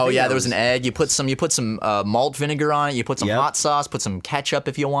 Oh yeah, there was an egg. You put some malt vinegar on it. You put some hot sauce. Put some ketchup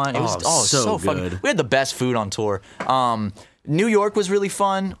if you want. It was so fun. We had the best food on tour. New York was really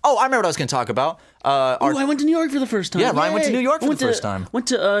fun. Oh, I remember what I was going to talk about. I went to New York for the first time. Yeah, Ryan went to New York for the first time. Went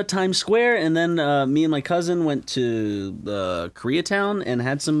to Times Square, and then me and my cousin went to Koreatown and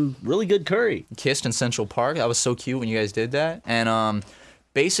had some really good curry. Kissed in Central Park. That was so cute when you guys did that. And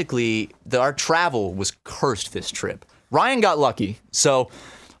basically, our travel was cursed this trip. Ryan got lucky. So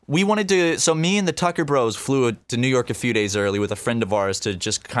me and the Tucker Bros flew to New York a few days early with a friend of ours to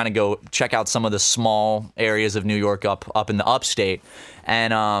just kind of go check out some of the small areas of New York up in the upstate.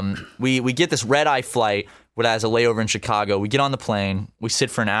 And we get this red-eye flight that has a layover in Chicago. We get on the plane. We sit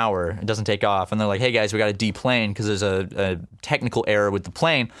for an hour. It doesn't take off. And they're like, hey, guys, we got to deplane because there's a technical error with the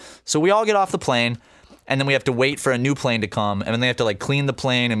plane. So we all get off the plane. and then we have to wait for a new plane to come, and then they have to like clean the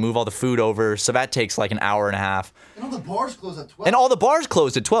plane and move all the food over. So that takes like an hour and a half. And all the bars close at 12. And all the bars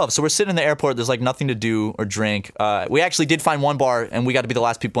closed at 12. So we're sitting in the airport. There's like nothing to do or drink. We actually did find one bar, and we got to be the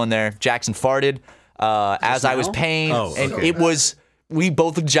last people in there. Jackson farted as I was paying, and it was. We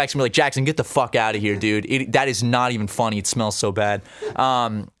both looked at Jackson and were like, Jackson, get the fuck out of here, dude. That is not even funny. It smells so bad.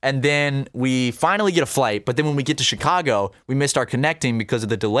 And then we finally get a flight. But then when we get to Chicago, we missed our connecting because of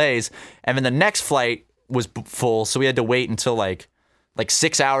the delays. And then the next flight was full. So we had to wait until like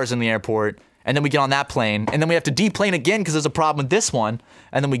 6 hours in the airport. And then we get on that plane. And then we have to deplane again because there's a problem with this one.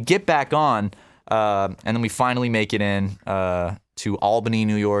 And then we get back on. And then we finally make it in to Albany,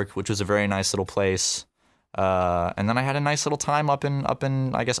 New York, which was a very nice little place. And then I had a nice little time up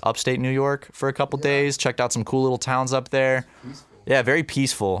in I guess upstate New York for a couple days. Checked out some cool little towns up there. Yeah, very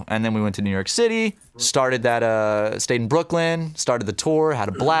peaceful. And then we went to New York City. Stayed in Brooklyn. Started the tour. Had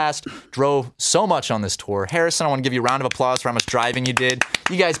a blast. Drove so much on this tour. Harrison, I want to give you a round of applause for how much driving you did.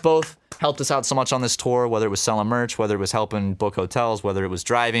 You guys both helped us out so much on this tour, whether it was selling merch, whether it was helping book hotels, whether it was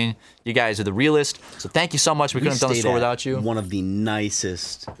driving. You guys are the realest. So thank you so much. We couldn't have done this tour without you. One of the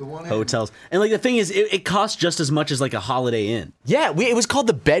nicest hotels. And like the thing is, it costs just as much as like a Holiday Inn. Yeah, it was called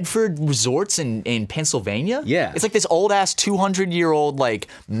the Bedford Resorts in Pennsylvania. Yeah. It's like this old ass 200-year-old like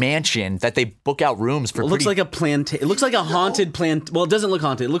mansion that they book out rooms for. It looks like a It looks like a haunted plant. Well, it doesn't look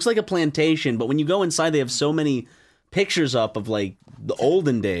haunted. It looks like a plantation, but when you go inside, they have so many pictures up of like the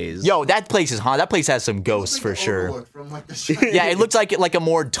olden days. Yo, that place is haunted. That place has some ghosts for sure. Yeah, it looks like a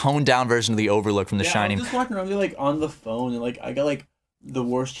more toned down version of the Overlook from The Shining. I was just walking around there like on the phone and like I got like the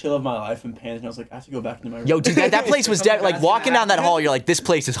worst chill of my life in pants and I was like, I have to go back into my room. Yo, dude, that place was like walking down that hall. You're like, this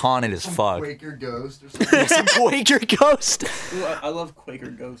place is haunted as fuck. Quaker Ghost or something. Some Quaker Ghost. Ooh, I love Quaker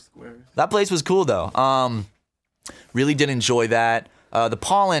Ghost squares. That place was cool though. Really did enjoy that. The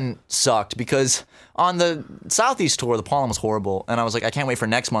pollen sucked because on the Southeast tour, the pollen was horrible. And I was like, I can't wait for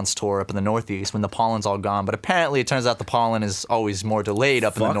next month's tour up in the Northeast when the pollen's all gone. But apparently it turns out the pollen is always more delayed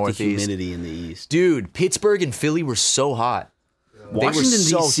up in the Northeast. The humidity in the East. Dude, Pittsburgh and Philly were so hot. Washington,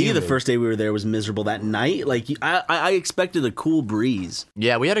 D.C., the first day we were there was miserable. That night, like I expected a cool breeze.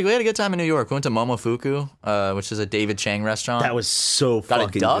 Yeah, we had a good time in New York. We went to Momofuku, which is a David Chang restaurant. That was so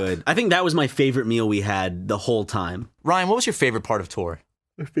fucking good. I think that was my favorite meal we had the whole time. Ryan, what was your favorite part of tour?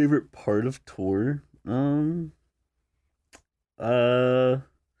 My favorite part of tour? That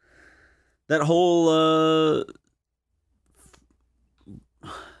whole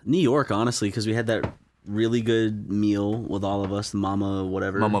New York, honestly, because we had that really good meal with all of us, the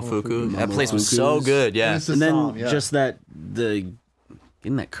Momofuku. That place was so good, yeah. And then just getting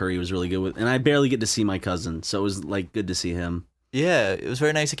that curry was really good and I barely get to see my cousin, so it was like good to see him. Yeah, it was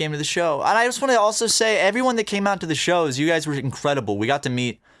very nice he came to the show. And I just want to also say, everyone that came out to the shows, you guys were incredible. We got to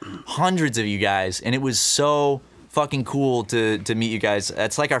meet hundreds of you guys, and it was so fucking cool to meet you guys.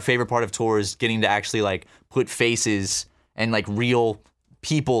 It's like our favorite part of tours, getting to actually like put faces and like real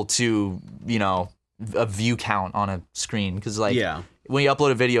people to, you know, a view count on a screen. Because like when you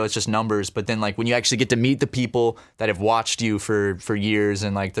upload a video, it's just numbers. But then like when you actually get to meet the people that have watched you for years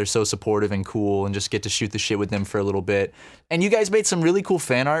and like they're so supportive and cool and just get to shoot the shit with them for a little bit. And you guys made some really cool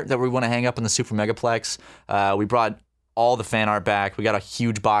fan art that we want to hang up in the Super Megaplex. We brought all the fan art back. We got a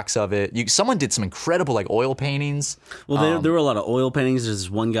huge box of it. Someone did some incredible like oil paintings. Well, there were a lot of oil paintings. There's this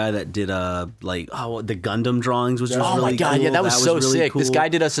one guy that did the Gundam drawings, which was really cool. Oh my god, yeah, that was so really sick. Cool. This guy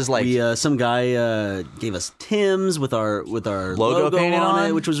did us his like some guy gave us Tim's with our logo painted on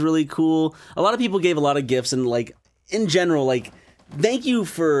it, which was really cool. A lot of people gave a lot of gifts, and like in general, like thank you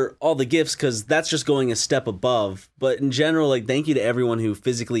for all the gifts because that's just going a step above. But in general, like thank you to everyone who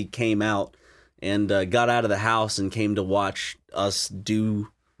physically came out and got out of the house and came to watch us do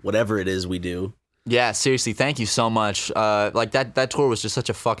whatever it is we do. Yeah, seriously, thank you so much. Like that tour was just such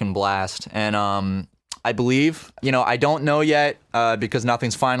a fucking blast. And I believe, I don't know yet because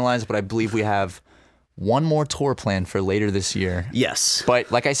nothing's finalized, but I believe we have one more tour planned for later this year. Yes.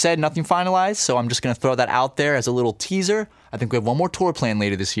 But like I said, nothing finalized, so I'm just going to throw that out there as a little teaser. I think we have one more tour planned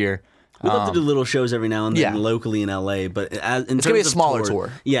later this year. We love to do little shows every now and then locally in LA, but it's going to be a smaller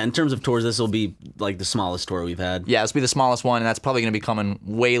tour. Yeah, in terms of tours, this will be like the smallest tour we've had. Yeah, this will be the smallest one, and that's probably going to be coming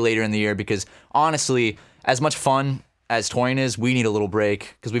way later in the year because honestly, as much fun as touring is, we need a little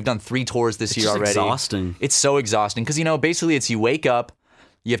break because we've done 3 tours this year already. It's exhausting. It's so exhausting because, basically it's you wake up,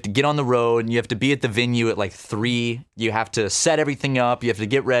 you have to get on the road, and you have to be at the venue at like 3. You have to set everything up. You have to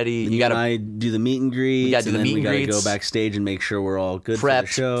get ready. You gotta do the meet and greets. We gotta do the meet and greets. We gotta go backstage and make sure we're all good Prepped, for the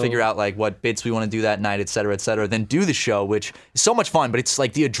show. Figure out like what bits we want to do that night, et cetera, et cetera. Then do the show, which is so much fun, but it's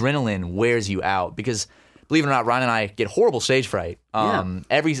like the adrenaline wears you out because believe it or not, Ryan and I get horrible stage fright.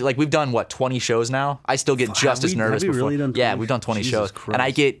 We've done 20 shows now. I still get just as nervous before. Really done 20? Yeah, we've done 20 Jesus shows, Christ. and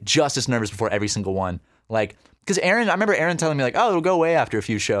I get just as nervous before every single one. Like, because I remember Aaron telling me like, "Oh, it'll go away after a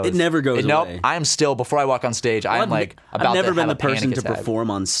few shows." It never goes Nope, away. I am still before I walk on stage. I am like about I've never to been have the a panic person to attack.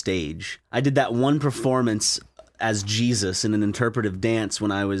 perform on stage. I did that one performance as Jesus in an interpretive dance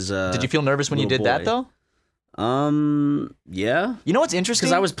when I was. Did you feel nervous when you did that though? Yeah. You know what's interesting?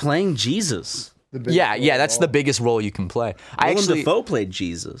 Because I was playing Jesus. Yeah, that's the biggest role you can play. Willem Dafoe played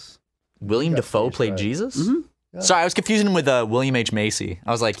Jesus. William Dafoe played Jesus? Mm-hmm. Yeah. Sorry, I was confusing him with William H. Macy.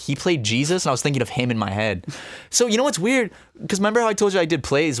 I was like, he played Jesus, and I was thinking of him in my head. So you know what's weird? Because remember how I told you I did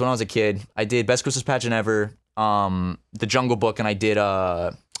plays when I was a kid? I did Best Christmas Pageant Ever, The Jungle Book, and I did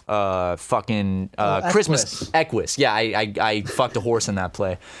Christmas Equus. Yeah, I fucked a horse in that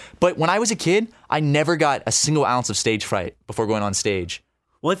play. But when I was a kid, I never got a single ounce of stage fright before going on stage.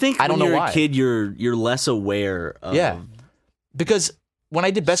 Well, I think when you're a kid, you're less aware of... Yeah, because when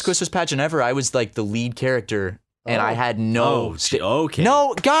I did Best Christmas Pageant Ever, I was like the lead character, and I had no... okay.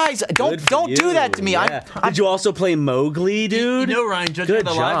 No, guys, don't do that to me. Yeah. Did you also play Mowgli, dude? You know, Ryan, judging Good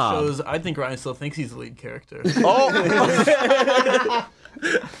the job. live shows, I think Ryan still thinks he's the lead character. Oh!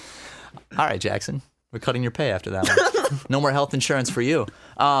 All right, Jackson. We're cutting your pay after that one. No more health insurance for you.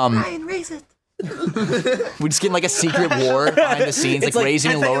 Ryan, raise it. We're just getting like a secret war behind the scenes, like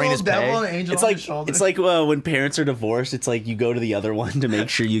raising and lowering his pay. It's like when parents are divorced, it's like you go to the other one to make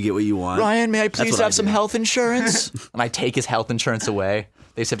sure you get what you want. Ryan, may I please have some health insurance? And I take his health insurance away.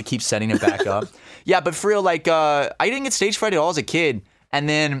 They just have to keep setting it back up. Yeah, but for real, like, I didn't get stage fright at all as a kid. And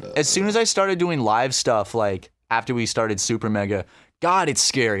then as soon as I started doing live stuff, like after we started Super Mega, God, it's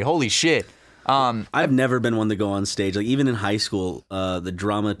scary. Holy shit. I've never been one to go on stage. Like even in high school, the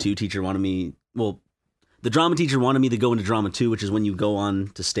drama 2 teacher wanted me. Well, the drama teacher wanted me to go into drama 2, which is when you go on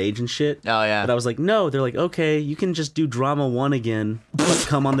to stage and shit. Oh yeah. But I was like, no. They're like, okay, you can just do drama 1 again, but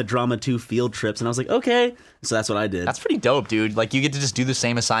come on the drama 2 field trips. And I was like, okay. So that's what I did. That's pretty dope, dude. Like you get to just do the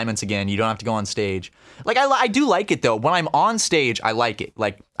same assignments again. You don't have to go on stage. Like I do like it though. When I'm on stage, I like it.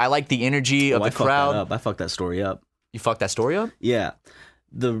 Like I like the energy of the crowd. I fucked that story up. You fucked that story up? Yeah.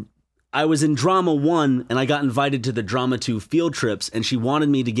 I was in drama 1 and I got invited to the drama 2 field trips and she wanted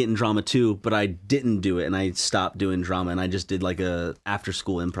me to get in drama 2, but I didn't do it and I stopped doing drama and I just did like a after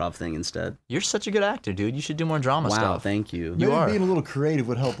school improv thing instead. You're such a good actor, dude. You should do more drama stuff. Wow, thank you. Maybe being a little creative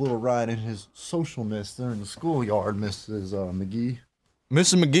would help little Ryan in his socialness there in the schoolyard, Mrs. McGee.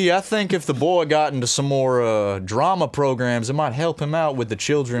 Mrs. McGee, I think if the boy got into some more drama programs, it might help him out with the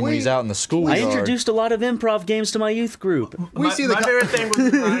children when he's out in the schoolyard. I introduced a lot of improv games to my youth group. My favorite thing was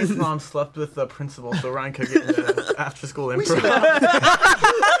when Ryan's mom slept with the principal, so Ryan could get into after-school improv.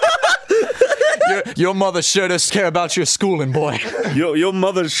 Your mother sure does care about your schooling, boy. Your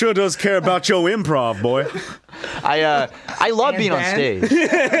mother sure does care about your improv, boy. I love being on stage.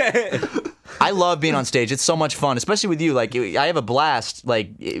 I love being on stage. It's so much fun, especially with you. Like, I have a blast,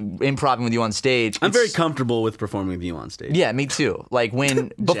 like, improvising with you on stage. I'm very comfortable with performing with you on stage. Yeah, me too. Like,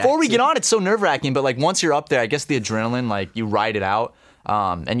 before we get on, it's so nerve-wracking, but, like, once you're up there, I guess the adrenaline, like, you ride it out,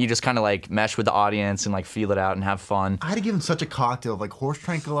 and you just kind of, like, mesh with the audience and, like, feel it out and have fun. I had to give them such a cocktail of, like, horse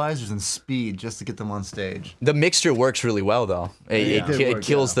tranquilizers and speed just to get them on stage. The mixture works really well, though. It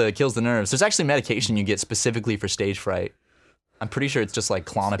kills the nerves. There's actually medication you get specifically for stage fright. I'm pretty sure it's just like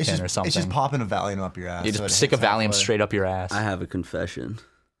Klonopin or something. It's just popping a Valium up your ass. You just stick a Valium straight up your ass. I have a confession.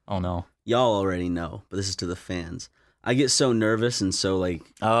 Oh no. Y'all already know, but this is to the fans. I get so nervous and so like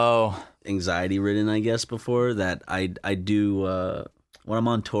anxiety ridden, I guess, before that I do when I'm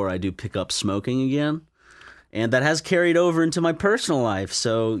on tour I do pick up smoking again. And that has carried over into my personal life,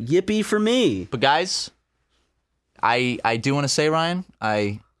 so yippee for me. But guys, I do want to say, Ryan,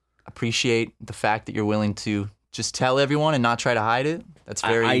 I appreciate the fact that you're willing to just tell everyone and not try to hide it. That's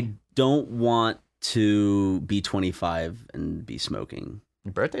very... I don't want to be 25 and be smoking.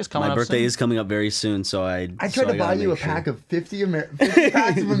 Your birthday is coming up My birthday soon. is coming up very soon, so I tried to buy you a pack of 50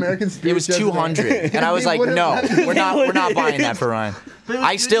 packs of American Spirit. It was 200, and I was like, no, we're not buying that for Ryan.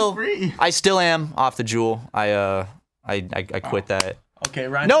 I still am off the Juul. I quit that. Okay,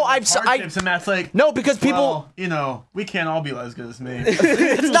 Ryan. No, and Matt's like, no, because people, we can't all be as good as me.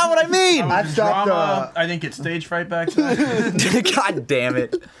 That's not what I mean. I've stopped. I didn't get stage fright back then. God damn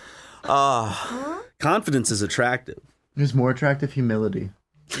it. Confidence is attractive. There's more attractive humility.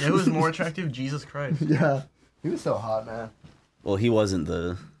 Yeah, who was more attractive? Jesus Christ. Yeah, he was so hot, man. Well, he wasn't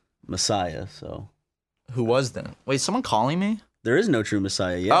the Messiah, so. Who was then? Wait, is someone calling me? There is no true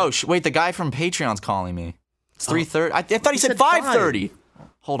Messiah yet. Oh, wait, the guy from Patreon's calling me. It's 3:30. I thought he said 5:30.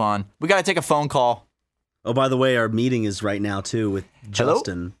 Hold on. We got to take a phone call. Oh, by the way, our meeting is right now, too, with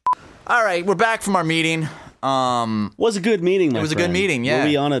Justin. All right, we're back from our meeting. Was a good meeting, my It was friend. a good meeting, yeah. Were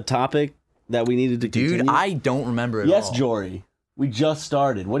we on a topic that we needed to continue? Dude, I don't remember at all. Yes, Jory. We just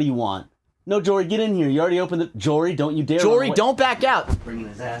started. What do you want? No, Jory, get in here. You already opened the... Jory, don't you dare... Jory, don't back out. Bringing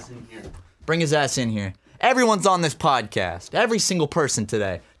his ass in here. Bring his ass in here. Everyone's on this podcast. Every single person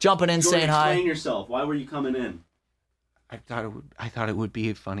today. Jumping in, Jory, saying hi. explain yourself. Why were you coming in? I thought it would be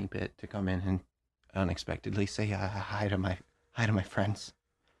a funny bit to come in and unexpectedly say hi to my friends.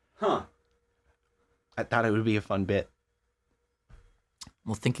 Huh. I thought it would be a fun bit.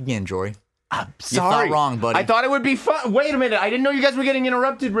 Well, think again, Jory. I'm You sorry. thought wrong, buddy. I thought it would be fun. Wait a minute. I didn't know you guys were getting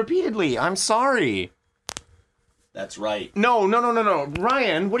interrupted repeatedly. I'm sorry. That's right. No.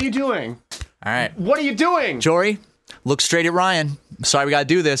 Ryan, what are you doing? All right. What are you doing? Jory, look straight at Ryan. Sorry we gotta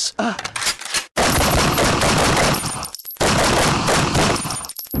do this.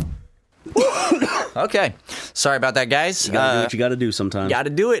 Okay. Sorry about that, guys. You gotta do what you gotta do sometimes. Gotta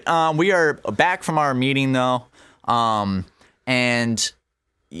do it. We are back from our meeting, though. And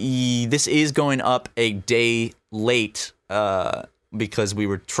this is going up a day late because we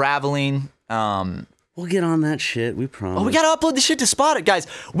were traveling. We'll get on that shit, we promise. Oh, we gotta upload the shit to Spotify. Guys,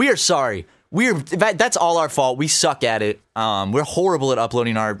 we are sorry. That's all our fault. We suck at it. We're horrible at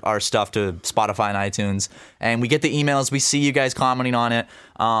uploading our stuff to Spotify and iTunes. And we get the emails. We see you guys commenting on it.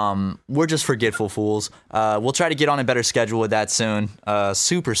 We're just forgetful fools. We'll try to get on a better schedule with that soon.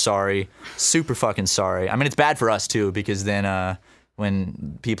 Super sorry. Super fucking sorry. I mean, it's bad for us, too, because then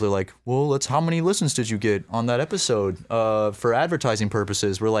when people are like, well, how many listens did you get on that episode for advertising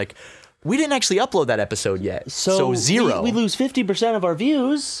purposes? We're like, we didn't actually upload that episode yet. So 0. We lose 50% of our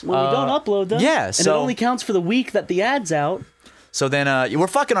views when we don't upload them. Yeah, and it only counts for the week that the ad's out. So then we're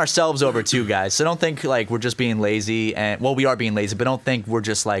fucking ourselves over too, guys. So don't think like we're just being lazy. Well, we are being lazy, but don't think we're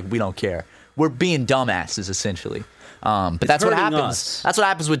just like we don't care. We're being dumbasses, essentially. But that's what happens. Us. That's what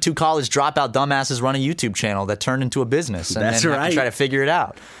happens when two college dropout dumbasses run a YouTube channel that turned into a business. And That's then right. have to try to figure it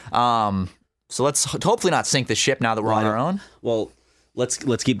out. So let's hopefully not sink the ship now that we're on our own. Well,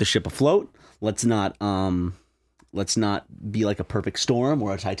 let's keep the ship afloat. Let's not be like a Perfect Storm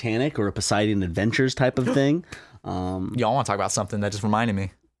or a Titanic or a Poseidon Adventures type of thing. Y'all want to talk about something that just reminded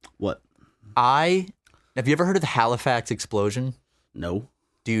me. What? Have you ever heard of the Halifax explosion? No.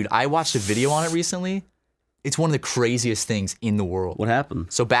 Dude, I watched a video on it recently. It's one of the craziest things in the world. What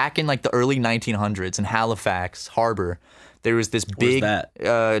happened? So back in like the early 1900s in Halifax Harbor, there was this big... Where's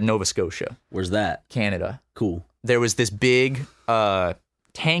that? Nova Scotia. Where's that? Canada. Cool. There was this big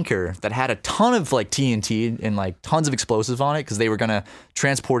tanker that had a ton of like TNT and like tons of explosives on it because they were going to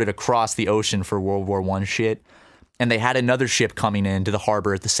transport it across the ocean for World War I shit. And they had another ship coming into the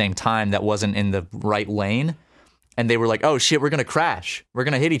harbor at the same time that wasn't in the right lane. And they were like, oh shit, we're going to crash. We're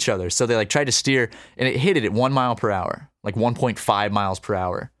going to hit each other. So they like tried to steer and it hit it at 1 mile per hour, like 1.5 miles per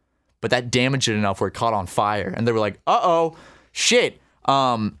hour. But that damaged it enough where it caught on fire. And they were like, uh-oh, shit.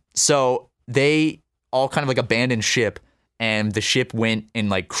 So they all kind of like abandoned ship and the ship went and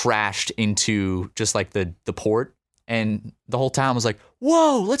like crashed into just like the port. And the whole town was like,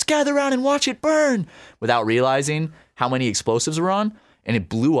 whoa, let's gather around and watch it burn without realizing how many explosives were on. And it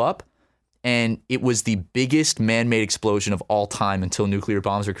blew up. And it was the biggest man-made explosion of all time until nuclear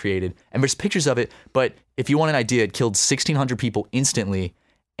bombs were created. And there's pictures of it. But if you want an idea, it killed 1,600 people instantly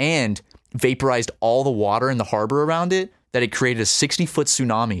and vaporized all the water in the harbor around it, that it created a 60-foot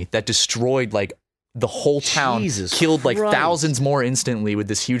tsunami that destroyed like the whole town, killed like thousands more instantly with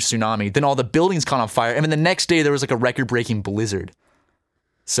this huge tsunami. Then all the buildings caught on fire. And then the next day there was like a record-breaking blizzard.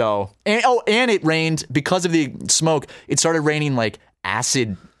 So, and it rained because of the smoke. It started raining like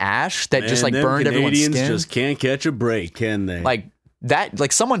acid ash that just like burned everyone's skin. Canadians just can't catch a break, can they? Like that,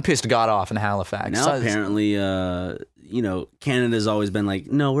 like someone pissed God off in Halifax. Now apparently, Canada's always been like,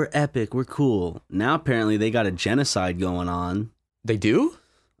 no, we're epic, we're cool. Now apparently they got a genocide going on. They do?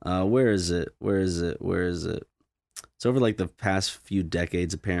 Where is it? It's over like the past few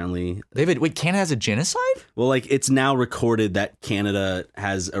decades, apparently. Wait, Canada has a genocide? Well, like it's now recorded that Canada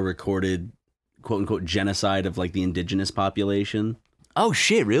has a recorded quote unquote genocide of like the indigenous population. Oh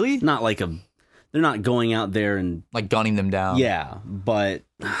shit, really? Not like they're not going out there and like gunning them down. Yeah, but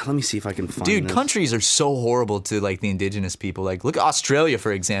let me see if I can find Dude, this. countries are so horrible to like the indigenous people. Like look at Australia,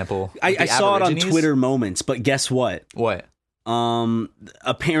 for example. I saw it on Twitter Moments, but guess what? What?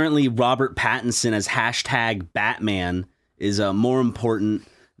 Apparently Robert Pattinson as hashtag Batman is more important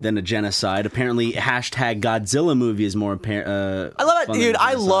than a genocide. Apparently, hashtag Godzilla movie is more apparent. I love it, dude.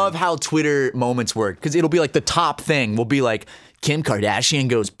 I love how Twitter moments work because it'll be like the top thing will be like Kim Kardashian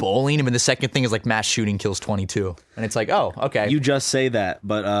goes bowling, and then the second thing is like mass shooting kills 22, and it's like, oh, okay. You just say that,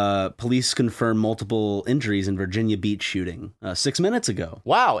 but police confirm multiple injuries in Virginia Beach shooting 6 minutes ago.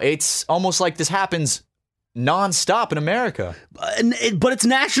 Wow, it's almost like this happens nonstop in America. But it's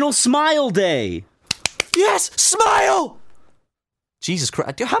National Smile Day. Yes, smile. Jesus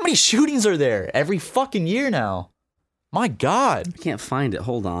Christ, dude, how many shootings are there every fucking year now? My God. I can't find it.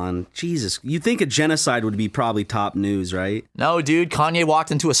 Hold on. Jesus. You'd think a genocide would be probably top news, right? No, dude. Kanye walked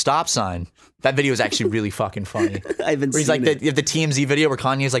into a stop sign. That video is actually really fucking funny. I haven't seen it. You have the TMZ video where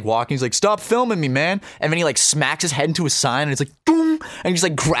Kanye's like walking. He's like, stop filming me, man. And then he like smacks his head into a sign and it's like, boom. And he just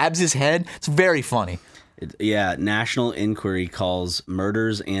like grabs his head. It's very funny. Yeah. National Inquiry calls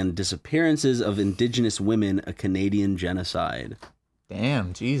murders and disappearances of Indigenous women a Canadian genocide.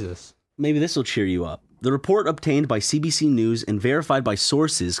 Damn, Jesus. Maybe this will cheer you up. The report obtained by CBC News and verified by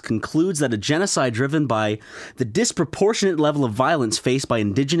sources concludes that a genocide driven by the disproportionate level of violence faced by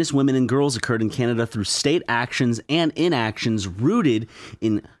Indigenous women and girls occurred in Canada through state actions and inactions rooted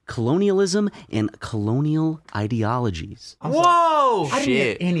in colonialism and colonial ideologies. Whoa! I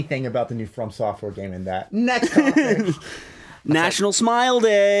didn't get anything about the new From Software game in that. Next topic. National Smile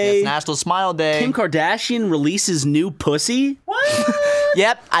Day. It's National Smile Day. Kim Kardashian releases new pussy. What?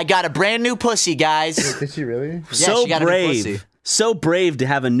 Yep, I got a brand new pussy, guys. Wait, did she really? Yeah, So she got brave. a new pussy. So brave to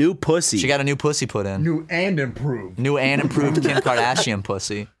have a new pussy. She got a new pussy put in. New and improved. New and improved Kim Kardashian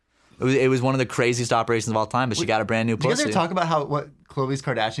pussy. It was one of the craziest operations of all time, but she got a brand new Did you pussy. guys ever talk about what Khloe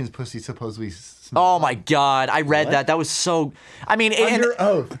Kardashian's pussy supposedly smells? Oh my God, I read that. That was so. I mean, Under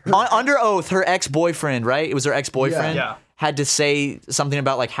oath. Under oath, her ex-boyfriend, right? It was her ex-boyfriend. Yeah. Had to say something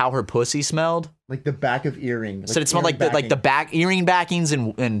about like how her pussy smelled. Like the back of earring. Said it smelled like the back earring backings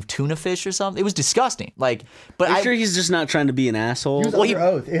and tuna fish or something. It was disgusting. Like, but Are you sure he's just not trying to be an asshole? He was under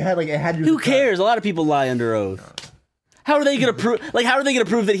oath. It had to do Who with the cares? A lot of people lie under oath. How are they gonna prove? Like, how are they gonna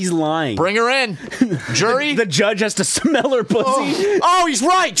prove that he's lying? Bring her in, jury. The judge has to smell her pussy. Oh, he's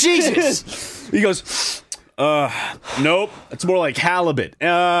right. Jesus. He goes, nope. It's more like halibut.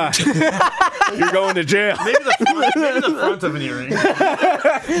 You're going to jail. Maybe the front of an earring.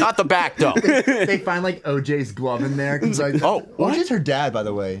 Not the back, though. They find like OJ's glove in there. Like, OJ's her dad, by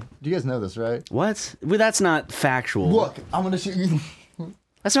the way. Do you guys know this, right? What? Well, that's not factual. Look, I'm gonna shoot you.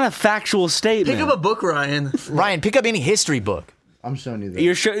 That's not a factual statement. Pick up a book, Ryan. Ryan, pick up any history book. I'm showing you this.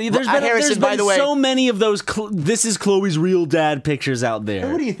 You're sure? There's Harrison, by the way, so many of those. This is Chloe's real dad pictures out there.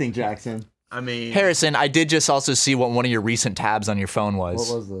 What do you think, Jackson? I mean, Harrison, I did just also see what one of your recent tabs on your phone was.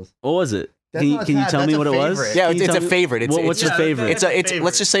 What was this? What was it? That's Can not a you tab, tell me that's what a it was? favorite. Yeah, Can you it's tell a me- favorite. What's your favorite? It's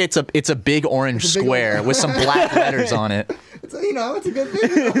let's just say it's a big orange square with some black letters on it. It's it's a good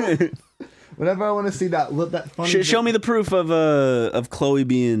video. Whenever I want to see that funny. Show me the proof of Chloe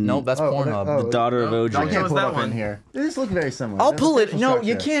being Nope, that's Pornhub. the daughter of OJ. I can't pull it that up one? in here. They just look very similar. I'll There's pull a it. facial No,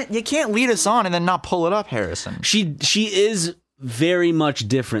 you structure. can't lead us on and then not pull it up, Harrison. She is very much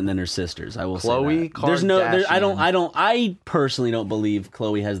different than her sisters. I will Khloe say that. There's no. Kardashian. I personally don't believe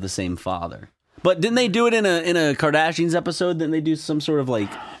Chloe has the same father. But didn't they do it in a Kardashians episode? Didn't they do some sort of like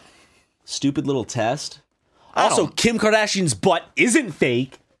stupid little test? Also, Kim Kardashian's butt isn't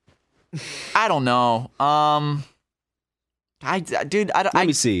fake. I don't know. Let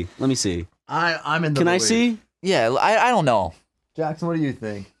me see. I'm in the Can I belief. see? Yeah, I don't know. Jackson, what do you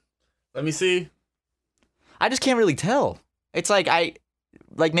think? let me see. I just can't really tell. It's like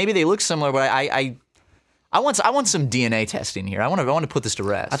maybe they look similar, but I want some DNA testing here. I want to put this to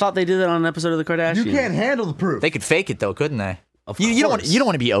rest. I thought they did that on an episode of the Kardashians. You can't handle the proof. They could fake it though, couldn't they? You don't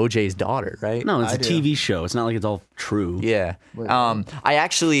want to be OJ's daughter, right? No, it's a TV show. It's not like it's all true. Yeah. I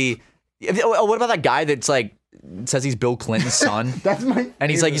actually. What about that guy that's like says he's Bill Clinton's son? That's my. And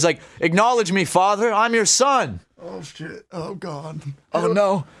he's like, acknowledge me, father. I'm your son. Oh shit! Oh god! Oh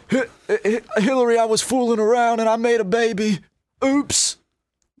no, Hillary, I was fooling around and I made a baby. Oops.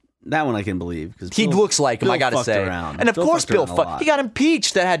 That one I can believe because He looks like him. I gotta say. Around. And of course, Bill. fucked around a lot. He got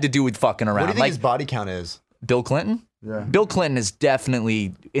impeached. That had to do with fucking around. What do you think his body count is? Bill Clinton? Yeah. Bill Clinton is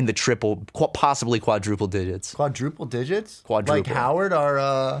definitely in the triple, possibly quadruple digits. Quadruple digits? Quadruple. Like Howard,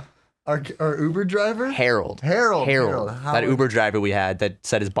 our Uber driver? Harold. That That Uber driver we had that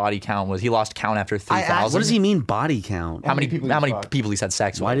said his body count was, he lost count after 3,000. What does he mean body count? How many people he's had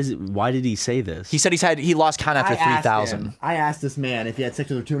sex with? Why did he say this? He said he lost count after 3,000. I asked this man if he had sex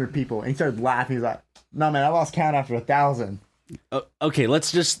with 200 people, and he started laughing. He's like, "No, man, I lost count after 1,000." Okay,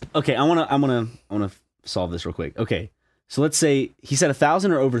 let's just. Okay, I wanna solve this real quick. Okay, So let's say he said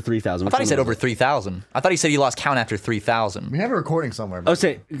 1,000 or over 3,000. I thought he said over 3,000. I thought he said he lost count after 3,000. We have a recording somewhere. Oh,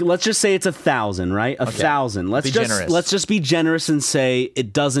 say let's just say it's 1,000, right? 1,000. Let's just be generous and say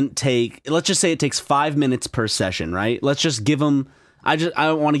it doesn't take. Let's just say it takes 5 minutes per session, right? Let's just give him.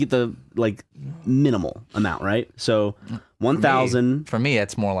 I want to get the minimal amount, right? So 1,000 for me,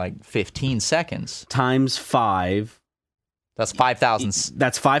 it's more like 15 seconds times 5. That's 5,000.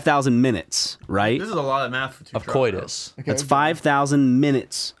 That's 5,000 minutes, right? This is a lot of math for of coitus. Okay, that's 5,000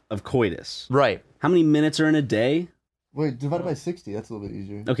 minutes of coitus. Right. How many minutes are in a day? Wait, divided by 60. That's a little bit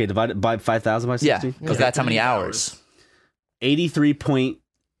easier. Okay, divided by 5,000 by 60? Yeah, because that's how many hours. 83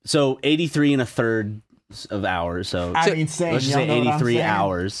 and a third of hours. So I mean, let's just say 83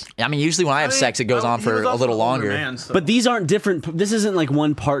 hours. I mean, usually when I have sex, it goes on for a little longer. Man, so. But these aren't different. This isn't like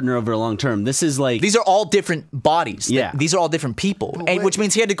one partner over a long term. This is like these are all different bodies. Yeah, these are all different people, and which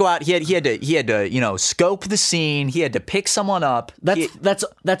means he had to go out. He had to scope the scene. He had to pick someone up.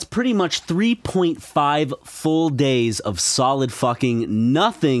 That's pretty much 3.5 full days of solid fucking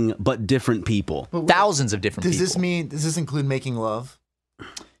nothing but different people. Thousands of different people. Does this include making love?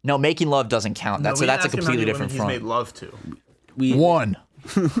 No, making love doesn't count. That's a completely different front. He's made love to. One.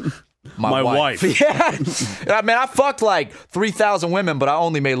 My wife. Yeah. I mean, I fucked like 3,000 women, but I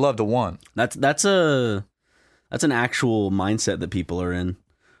only made love to one. That's an actual mindset that people are in,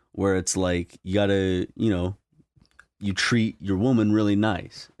 where it's like you gotta, you treat your woman really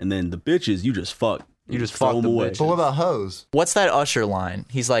nice, and then the bitches you just fuck. You just fuck them away. But what about hoes? What's that Usher line?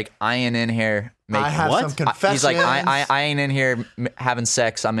 He's like, I ain't in here making... I have some confessions. He's like, I ain't in here having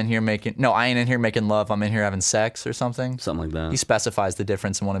sex. I'm in here making... No, I ain't in here making love. I'm in here having sex or something. Something like that. He specifies the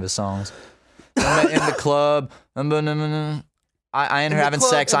difference in one of his songs. I'm in the club. I ain't here having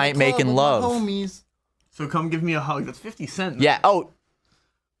sex. I ain't making love. Homies. So come give me a hug. That's 50 cents. Yeah. Oh.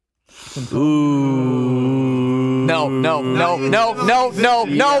 Ooh. No.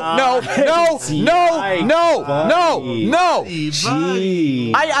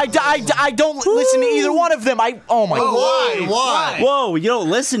 Gee. I don't listen to either one of them. Oh my God. Why? Whoa, you don't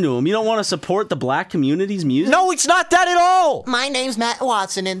listen to them. You don't want to support the black community's music? No, it's not that at all. My name's Matt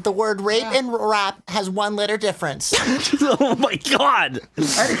Watson, and the word rape and rap has one letter difference. Oh my God. I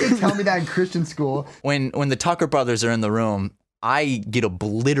had a kid tell me that in Christian school. When the Tucker brothers are in the room, I get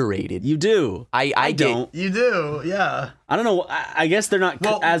obliterated. You do. I don't. You do, yeah. I don't know. I guess they're not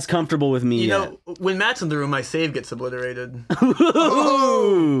as comfortable with me yet. When Matt's in the room, my save gets obliterated.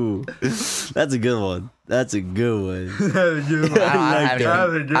 Ooh. That's a good one. That's a good one. I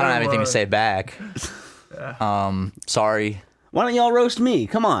don't have anything to say back. Sorry. Why don't y'all roast me?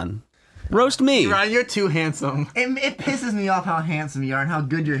 Come on. Roast me. Ryan, you're too handsome. It pisses me off how handsome you are and how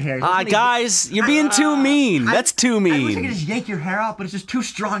good your hair is. Guys, you're being too mean. That's too mean. I wish I could just yank your hair out, but it's just too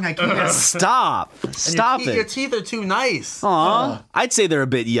strong. I can't. Stop it. Your teeth are too nice. Aw. I'd say they're a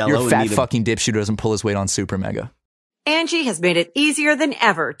bit yellow. Your fat fucking dipshit doesn't pull his weight on Super Mega. Angie has made it easier than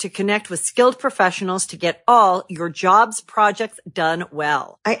ever to connect with skilled professionals to get all your jobs projects done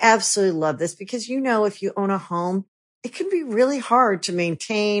well. I absolutely love this because, if you own a home, it can be really hard to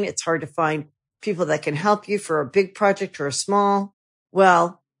maintain. It's hard to find people that can help you for a big project or a small.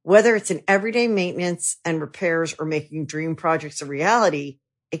 Well, whether it's in everyday maintenance and repairs or making dream projects a reality,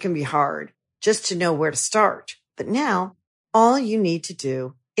 it can be hard just to know where to start. But now all you need to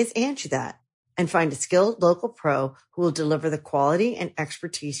do is Angie that and find a skilled local pro who will deliver the quality and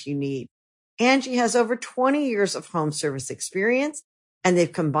expertise you need. Angie has over 20 years of home service experience, and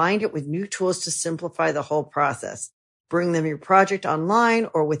they've combined it with new tools to simplify the whole process. Bring them your project online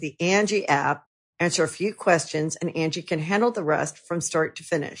or with the Angie app, answer a few questions, and Angie can handle the rest from start to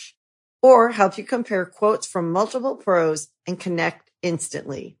finish. Or help you compare quotes from multiple pros and connect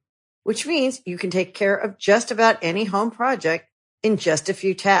instantly, which means you can take care of just about any home project in just a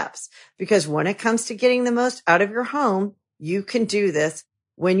few taps. Because when it comes to getting the most out of your home, you can do this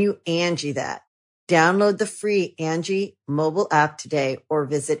when you Angie that. Download the free Angie mobile app today or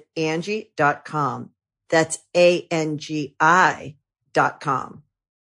visit Angie.com. That's ANGI.com.